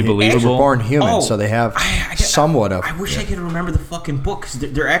make the movie They were believable. born human, Oh, so they have somewhat of. I wish I could remember the fucking book because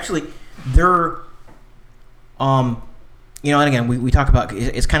you know, and again, we talk about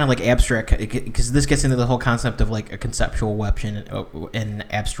it's kind of like abstract because this gets into the whole concept of like a conceptual weapon and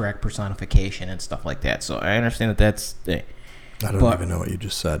abstract personification and stuff like that. So I understand that's. I don't even know what you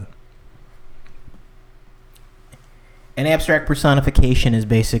just said. An abstract personification is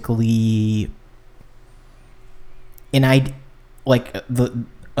basically a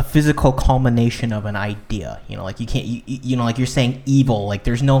physical culmination of an idea. You know, like you can't, you know, like you're saying evil. Like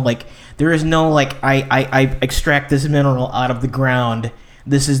there is no I extract this mineral out of the ground.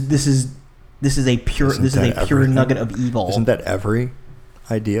 This is a pure everything? nugget of evil. Isn't that every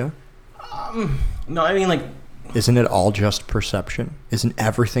idea? No, I mean, like, Isn't it all just perception? Isn't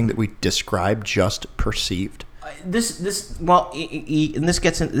everything that we describe just perceived? and this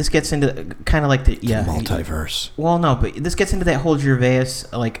gets into kind of like the Multiverse. Well, no, but this gets into that whole Gervais,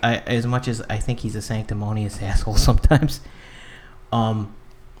 like, as much as I think he's a sanctimonious asshole sometimes,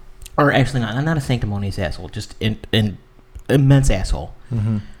 or actually not a sanctimonious asshole, just an immense asshole.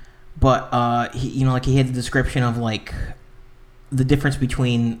 Mm-hmm. But he had the description of like the difference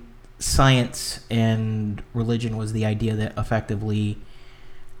between science and religion was the idea that effectively,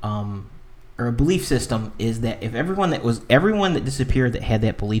 or a belief system is that if everyone that disappeared that had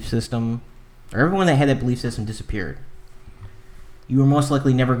that belief system, or everyone that had that belief system disappeared, you were most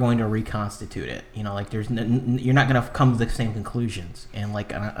likely never going to reconstitute it. You know, like you're not going to come to the same conclusions. And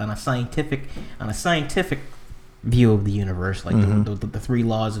like on a scientific view of the universe, like Mm-hmm. the three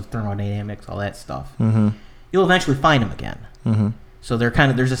laws of thermodynamics, all that stuff, Mm-hmm. you'll eventually find them again. Mm-hmm. So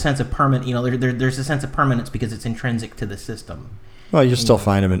there's a sense of permanent. You know, there's a sense of permanence because it's intrinsic to the system. Well, you'll still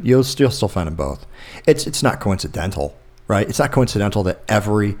find them. You'll still find them both. It's not coincidental, right? It's not coincidental that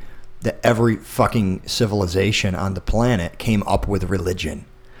every fucking civilization on the planet came up with religion.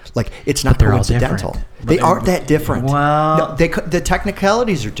 Like, it's not they're all coincidental. different. They aren't that different. Well- no, the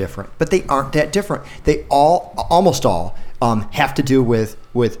technicalities are different, but they aren't that different. They almost all have to do with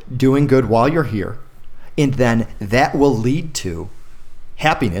doing good while you're here, and then that will lead to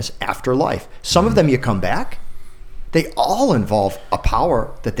happiness after life. Some of them you come back, They all involve a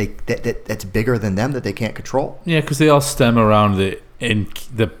power that's bigger than them that they can't control. Yeah, because they all stem around the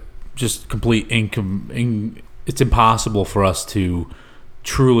just complete it's impossible for us to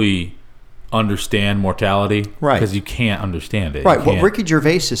truly understand mortality, right? Because you can't understand it, right? What Ricky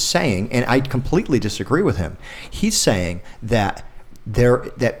Gervais is saying, and I completely disagree with him. He's saying that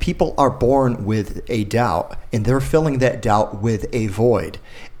people are born with a doubt, and they're filling that doubt with a void.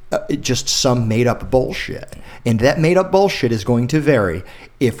 Just some made-up bullshit. And that made-up bullshit is going to vary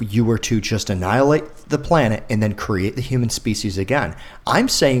if you were to just annihilate the planet and then create the human species again. I'm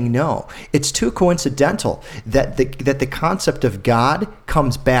saying no. It's too coincidental that the concept of God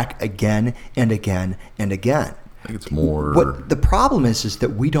comes back again and again and again. I think it's more... What the problem is that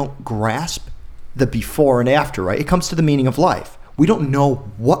we don't grasp the before and after, right? It comes to the meaning of life. We don't know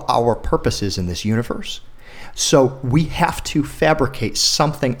what our purpose is in this universe. So we have to fabricate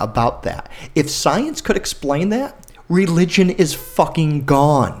something about that. If science could explain that, religion is fucking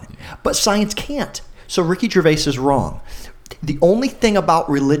gone. But science can't. So Ricky Gervais is wrong. The only thing about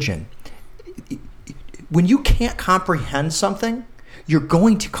religion, when you can't comprehend something, you're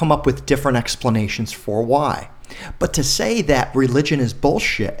going to come up with different explanations for why. But to say that religion is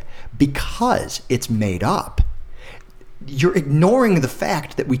bullshit because it's made up, you're ignoring the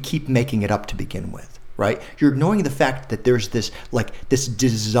fact that we keep making it up to begin with. Right? You're ignoring the fact that there's this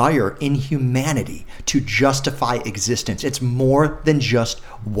desire in humanity to justify existence. It's more than just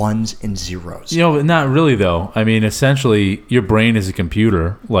ones and zeros. Not really though. I mean, essentially, your brain is a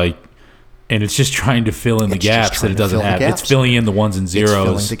computer, and it's just trying to fill in the gaps that it doesn't have. It's filling in the ones and zeros. It's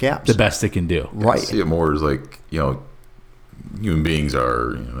filling the gaps. The best it can do. Right. I see it more as human beings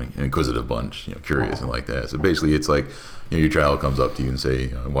are an inquisitive bunch, curious and like that. So basically, it's like your child comes up to you and say,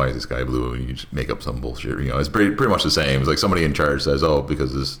 "Why is the sky blue?" and you just make up some bullshit. It's pretty much the same. It's like somebody in charge says, "Oh,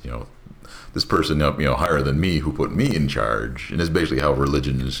 because this person higher than me who put me in charge," and it's basically how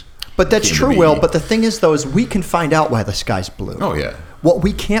religion is. But that's true, Will. But the thing is, though, is we can find out why the sky's blue. Oh yeah. What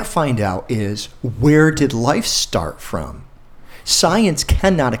we can't find out is where did life start from. Science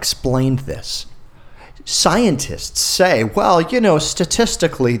cannot explain this. Scientists say, well,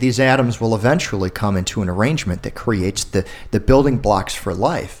 statistically, these atoms will eventually come into an arrangement that creates the building blocks for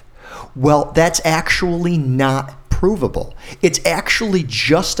life. Well, that's actually not provable. It's actually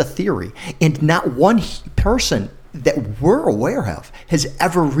just a theory, and not one person that we're aware of has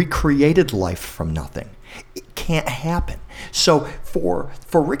ever recreated life from nothing. It can't happen. So for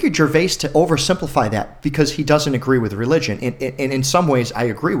Ricky Gervais to oversimplify that because he doesn't agree with religion, and in some ways I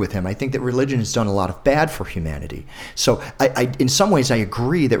agree with him. I think that religion has done a lot of bad for humanity. So I in some ways I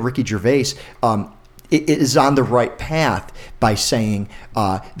agree that Ricky Gervais is on the right path by saying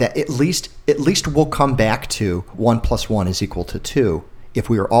that at least we'll come back to 1 + 1 = 2. If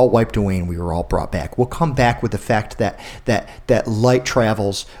we were all wiped away and we were all brought back, we'll come back with the fact that light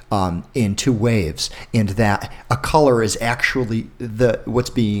travels in two waves, and that a color is actually what's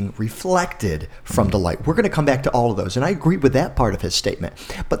being reflected from the light. We're going to come back to all of those, and I agree with that part of his statement.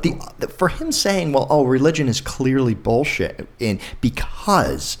 But for him saying, well, religion is clearly bullshit, and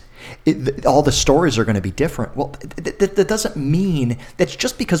because all the stories are going to be different. Well, that doesn't mean that's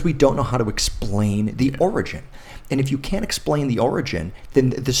just because we don't know how to explain the origin. And if you can't explain the origin, then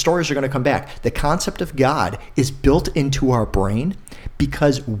the stories are going to come back. The concept of God is built into our brain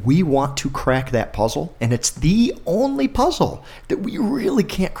because we want to crack that puzzle. And it's the only puzzle that we really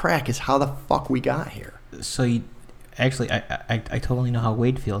can't crack is how the fuck we got here. So I totally know how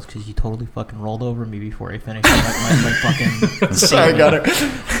Wade feels because you totally fucking rolled over me before I finished my fucking Sorry, got it.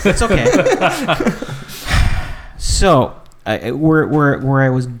 It's okay. So where I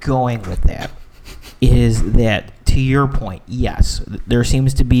was going with that is that, to your point, yes, there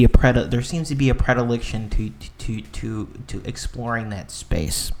seems to be a predilection to exploring that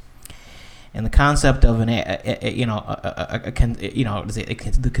space, and the concept of the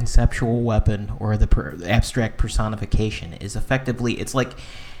conceptual weapon or the abstract personification is effectively what is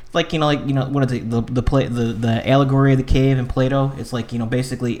it, the allegory of the cave in Plato? It's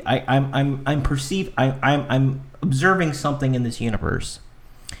basically I'm observing something in this universe,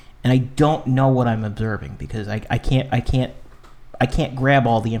 and I don't know what I'm observing because I can't grab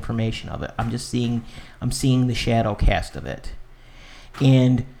all the information of it. I'm seeing the shadow cast of it,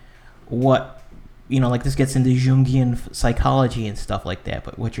 and what this gets into Jungian psychology and stuff like that.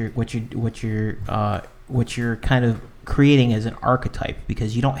 But what you're kind of creating as an archetype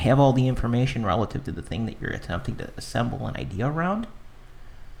because you don't have all the information relative to the thing that you're attempting to assemble an idea around.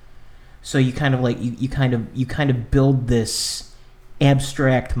 So you kind of you kind of build this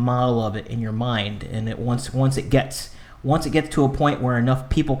abstract model of it in your mind, and once it gets to a point where enough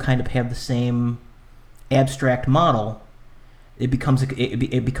people kind of have the same abstract model, it becomes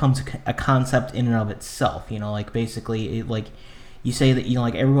a concept in and of itself. You know, like basically, like you say that, you know,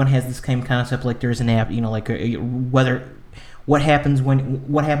 like everyone has this same concept. Like there's an app, you know, like what happens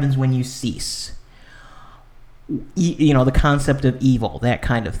when you cease. You know, the concept of evil, that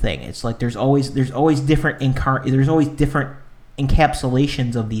kind of thing. It's like there's always different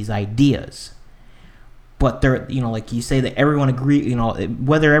encapsulations of these ideas. But they're, you know, like you say that everyone agree, you know,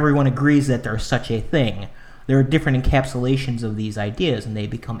 whether everyone agrees that there's such a thing, there are different encapsulations of these ideas, and they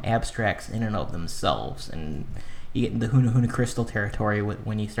become abstracts in and of themselves. And you get into the Huna crystal territory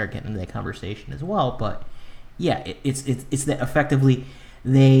when you start getting into that conversation as well. But yeah, it's that effectively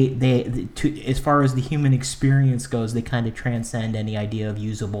they as far as the human experience goes, they kind of transcend any idea of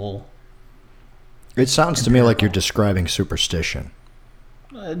usable. It sounds to me like you're describing superstition.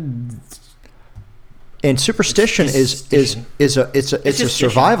 And superstition is a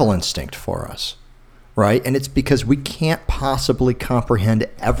survival instinct for us, right? And it's because we can't possibly comprehend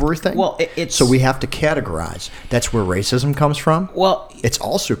everything. Well, so we have to categorize. That's where racism comes from. Well, it's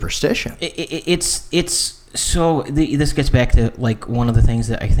all superstition. This gets back to like one of the things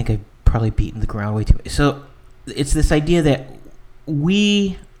that I think I've probably beaten the ground way too much. So it's this idea that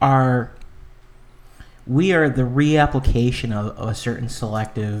we are the reapplication of a certain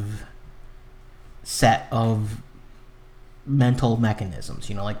selective set of mental mechanisms.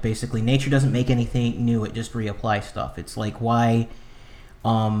 You know, like basically nature doesn't make anything new, it just reapplies stuff. It's like why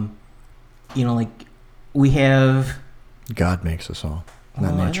you know, like we have God makes us all,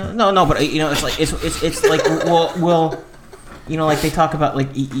 not nature. No, but you know, it's like well you know, like they talk about like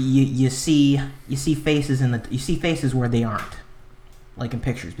you see faces where they aren't, like in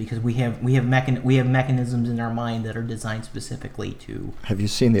pictures, because we have mechanisms in our mind that are designed specifically to. Have you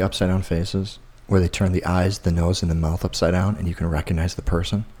seen the upside down faces where they turn the eyes, the nose, and the mouth upside down, and you can recognize the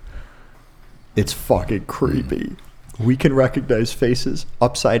person? It's fucking creepy. We can recognize faces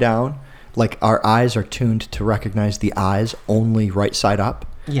upside down. Like our eyes are tuned to recognize the eyes only right side up.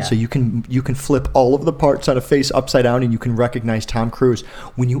 Yeah. So you can flip all of the parts on a face upside down, and you can recognize Tom Cruise.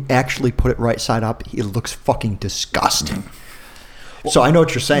 When you actually put it right side up, it looks fucking disgusting. Well, so I know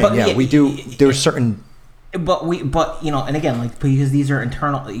what you're saying. Yeah, we do. There's certain. But you know, and again, like, because these are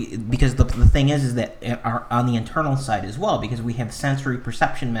internal, because the thing is that are on the internal side as well, because we have sensory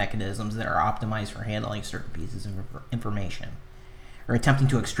perception mechanisms that are optimized for handling certain pieces of information, or attempting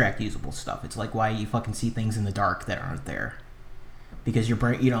to extract usable stuff. It's like why you fucking see things in the dark that aren't there, because your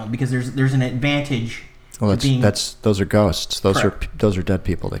brain, you know, because there's an advantage. Well, those are ghosts. Those are dead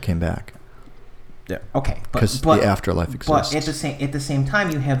people that came back. Okay, because the afterlife exists. But at the same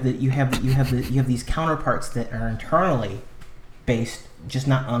time, you have these counterparts that are internally based, just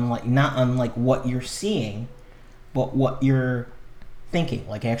not unlike what you're seeing, but what you're thinking,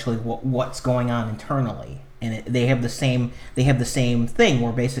 like actually what's going on internally, and they have the same thing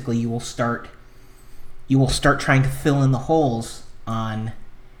where basically you will start trying to fill in the holes on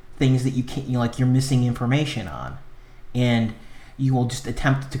things that you can't, you know, like you're missing information on, and you will just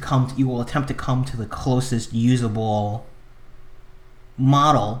attempt to come to the closest usable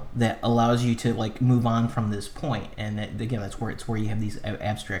model that allows you to like move on from this point. And again, that's where you have these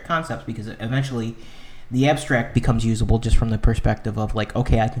abstract concepts, because eventually the abstract becomes usable just from the perspective of like,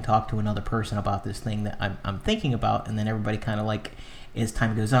 okay, I can talk to another person about this thing that I'm thinking about, and then everybody kind of like, as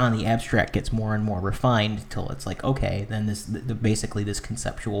time goes on, the abstract gets more and more refined till it's like, okay, then basically this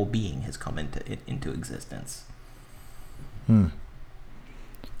conceptual being has come into existence.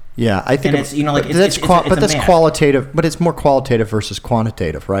 Yeah, I think it's, you know, like that's qualitative, but it's more qualitative versus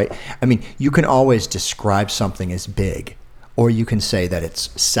quantitative, right? I mean, you can always describe something as big, or you can say that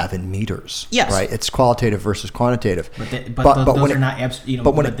it's 7 meters. Yes, right. It's qualitative versus quantitative. But those are not abstract.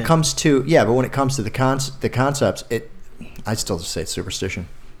 But when it comes to the concepts, I'd still just say it's superstition.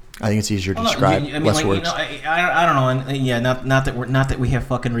 I think it's easier to describe. I mean, less like, words. You know, I don't know, and yeah, not that we have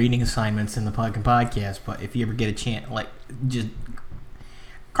fucking reading assignments in the podcast, but if you ever get a chance, like just.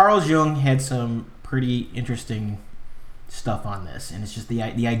 Carl Jung had some pretty interesting stuff on this, and it's just the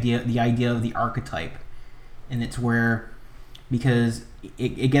idea of the archetype, and it's where, because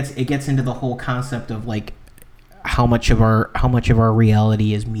it gets into the whole concept of like how much of our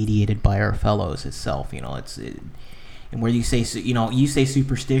reality is mediated by our fellows itself. You know, and where you say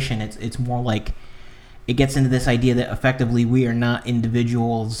superstition, it's more like it gets into this idea that effectively we are not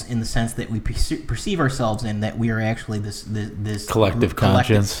individuals in the sense that we perceive ourselves in, that we are actually this collective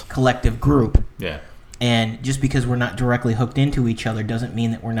conscience, collective group. Yeah. And just because we're not directly hooked into each other doesn't mean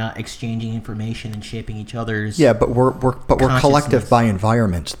that we're not exchanging information and shaping each other's. Yeah, but we're collective by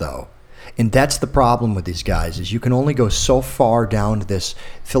environment, though. And that's the problem with these guys, is you can only go so far down this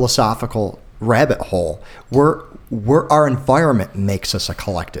philosophical rabbit hole. Our environment makes us a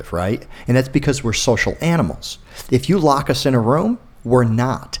collective, right? And that's because we're social animals. If you lock us in a room, we're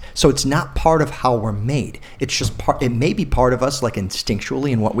not. So it's not part of how we're made. It's just part. It may be part of us, like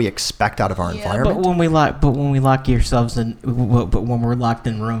instinctually, and what we expect out of our environment. But when we lock ourselves in, but when we're locked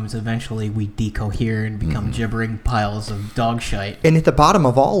in rooms, eventually we decohere and become gibbering piles of dog shite. And at the bottom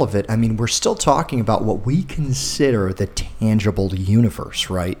of all of it, I mean, we're still talking about what we consider the tangible universe,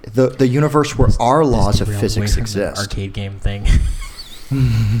 right? The universe where our laws of physics exist. Arcade game thing.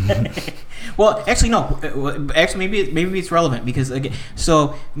 Well, actually, no. Actually, maybe it's relevant because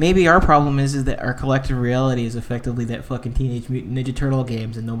so maybe our problem is that our collective reality is effectively that fucking Teenage Mutant Ninja Turtle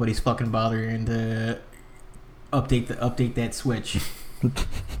games, and nobody's fucking bothering to update that Switch. And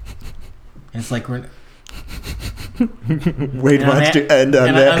it's like we're. Wade wants to end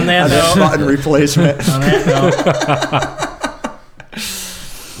on that button replacement. On that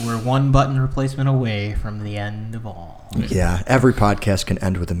note, we're one button replacement away from the end of all. Yeah, every podcast can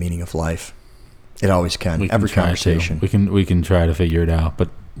end with the meaning of life. It always can. Every conversation. We can try to figure it out, but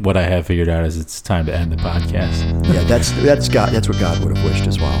what I have figured out is it's time to end the podcast. Yeah, that's God. That's what God would have wished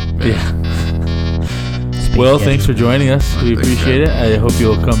as well. Yeah. Will, thanks for joining us. We appreciate it. I hope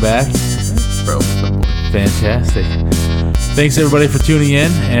you'll come back. Fantastic. Thanks everybody for tuning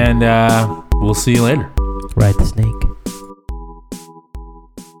in, and we'll see you later. Ride the snake.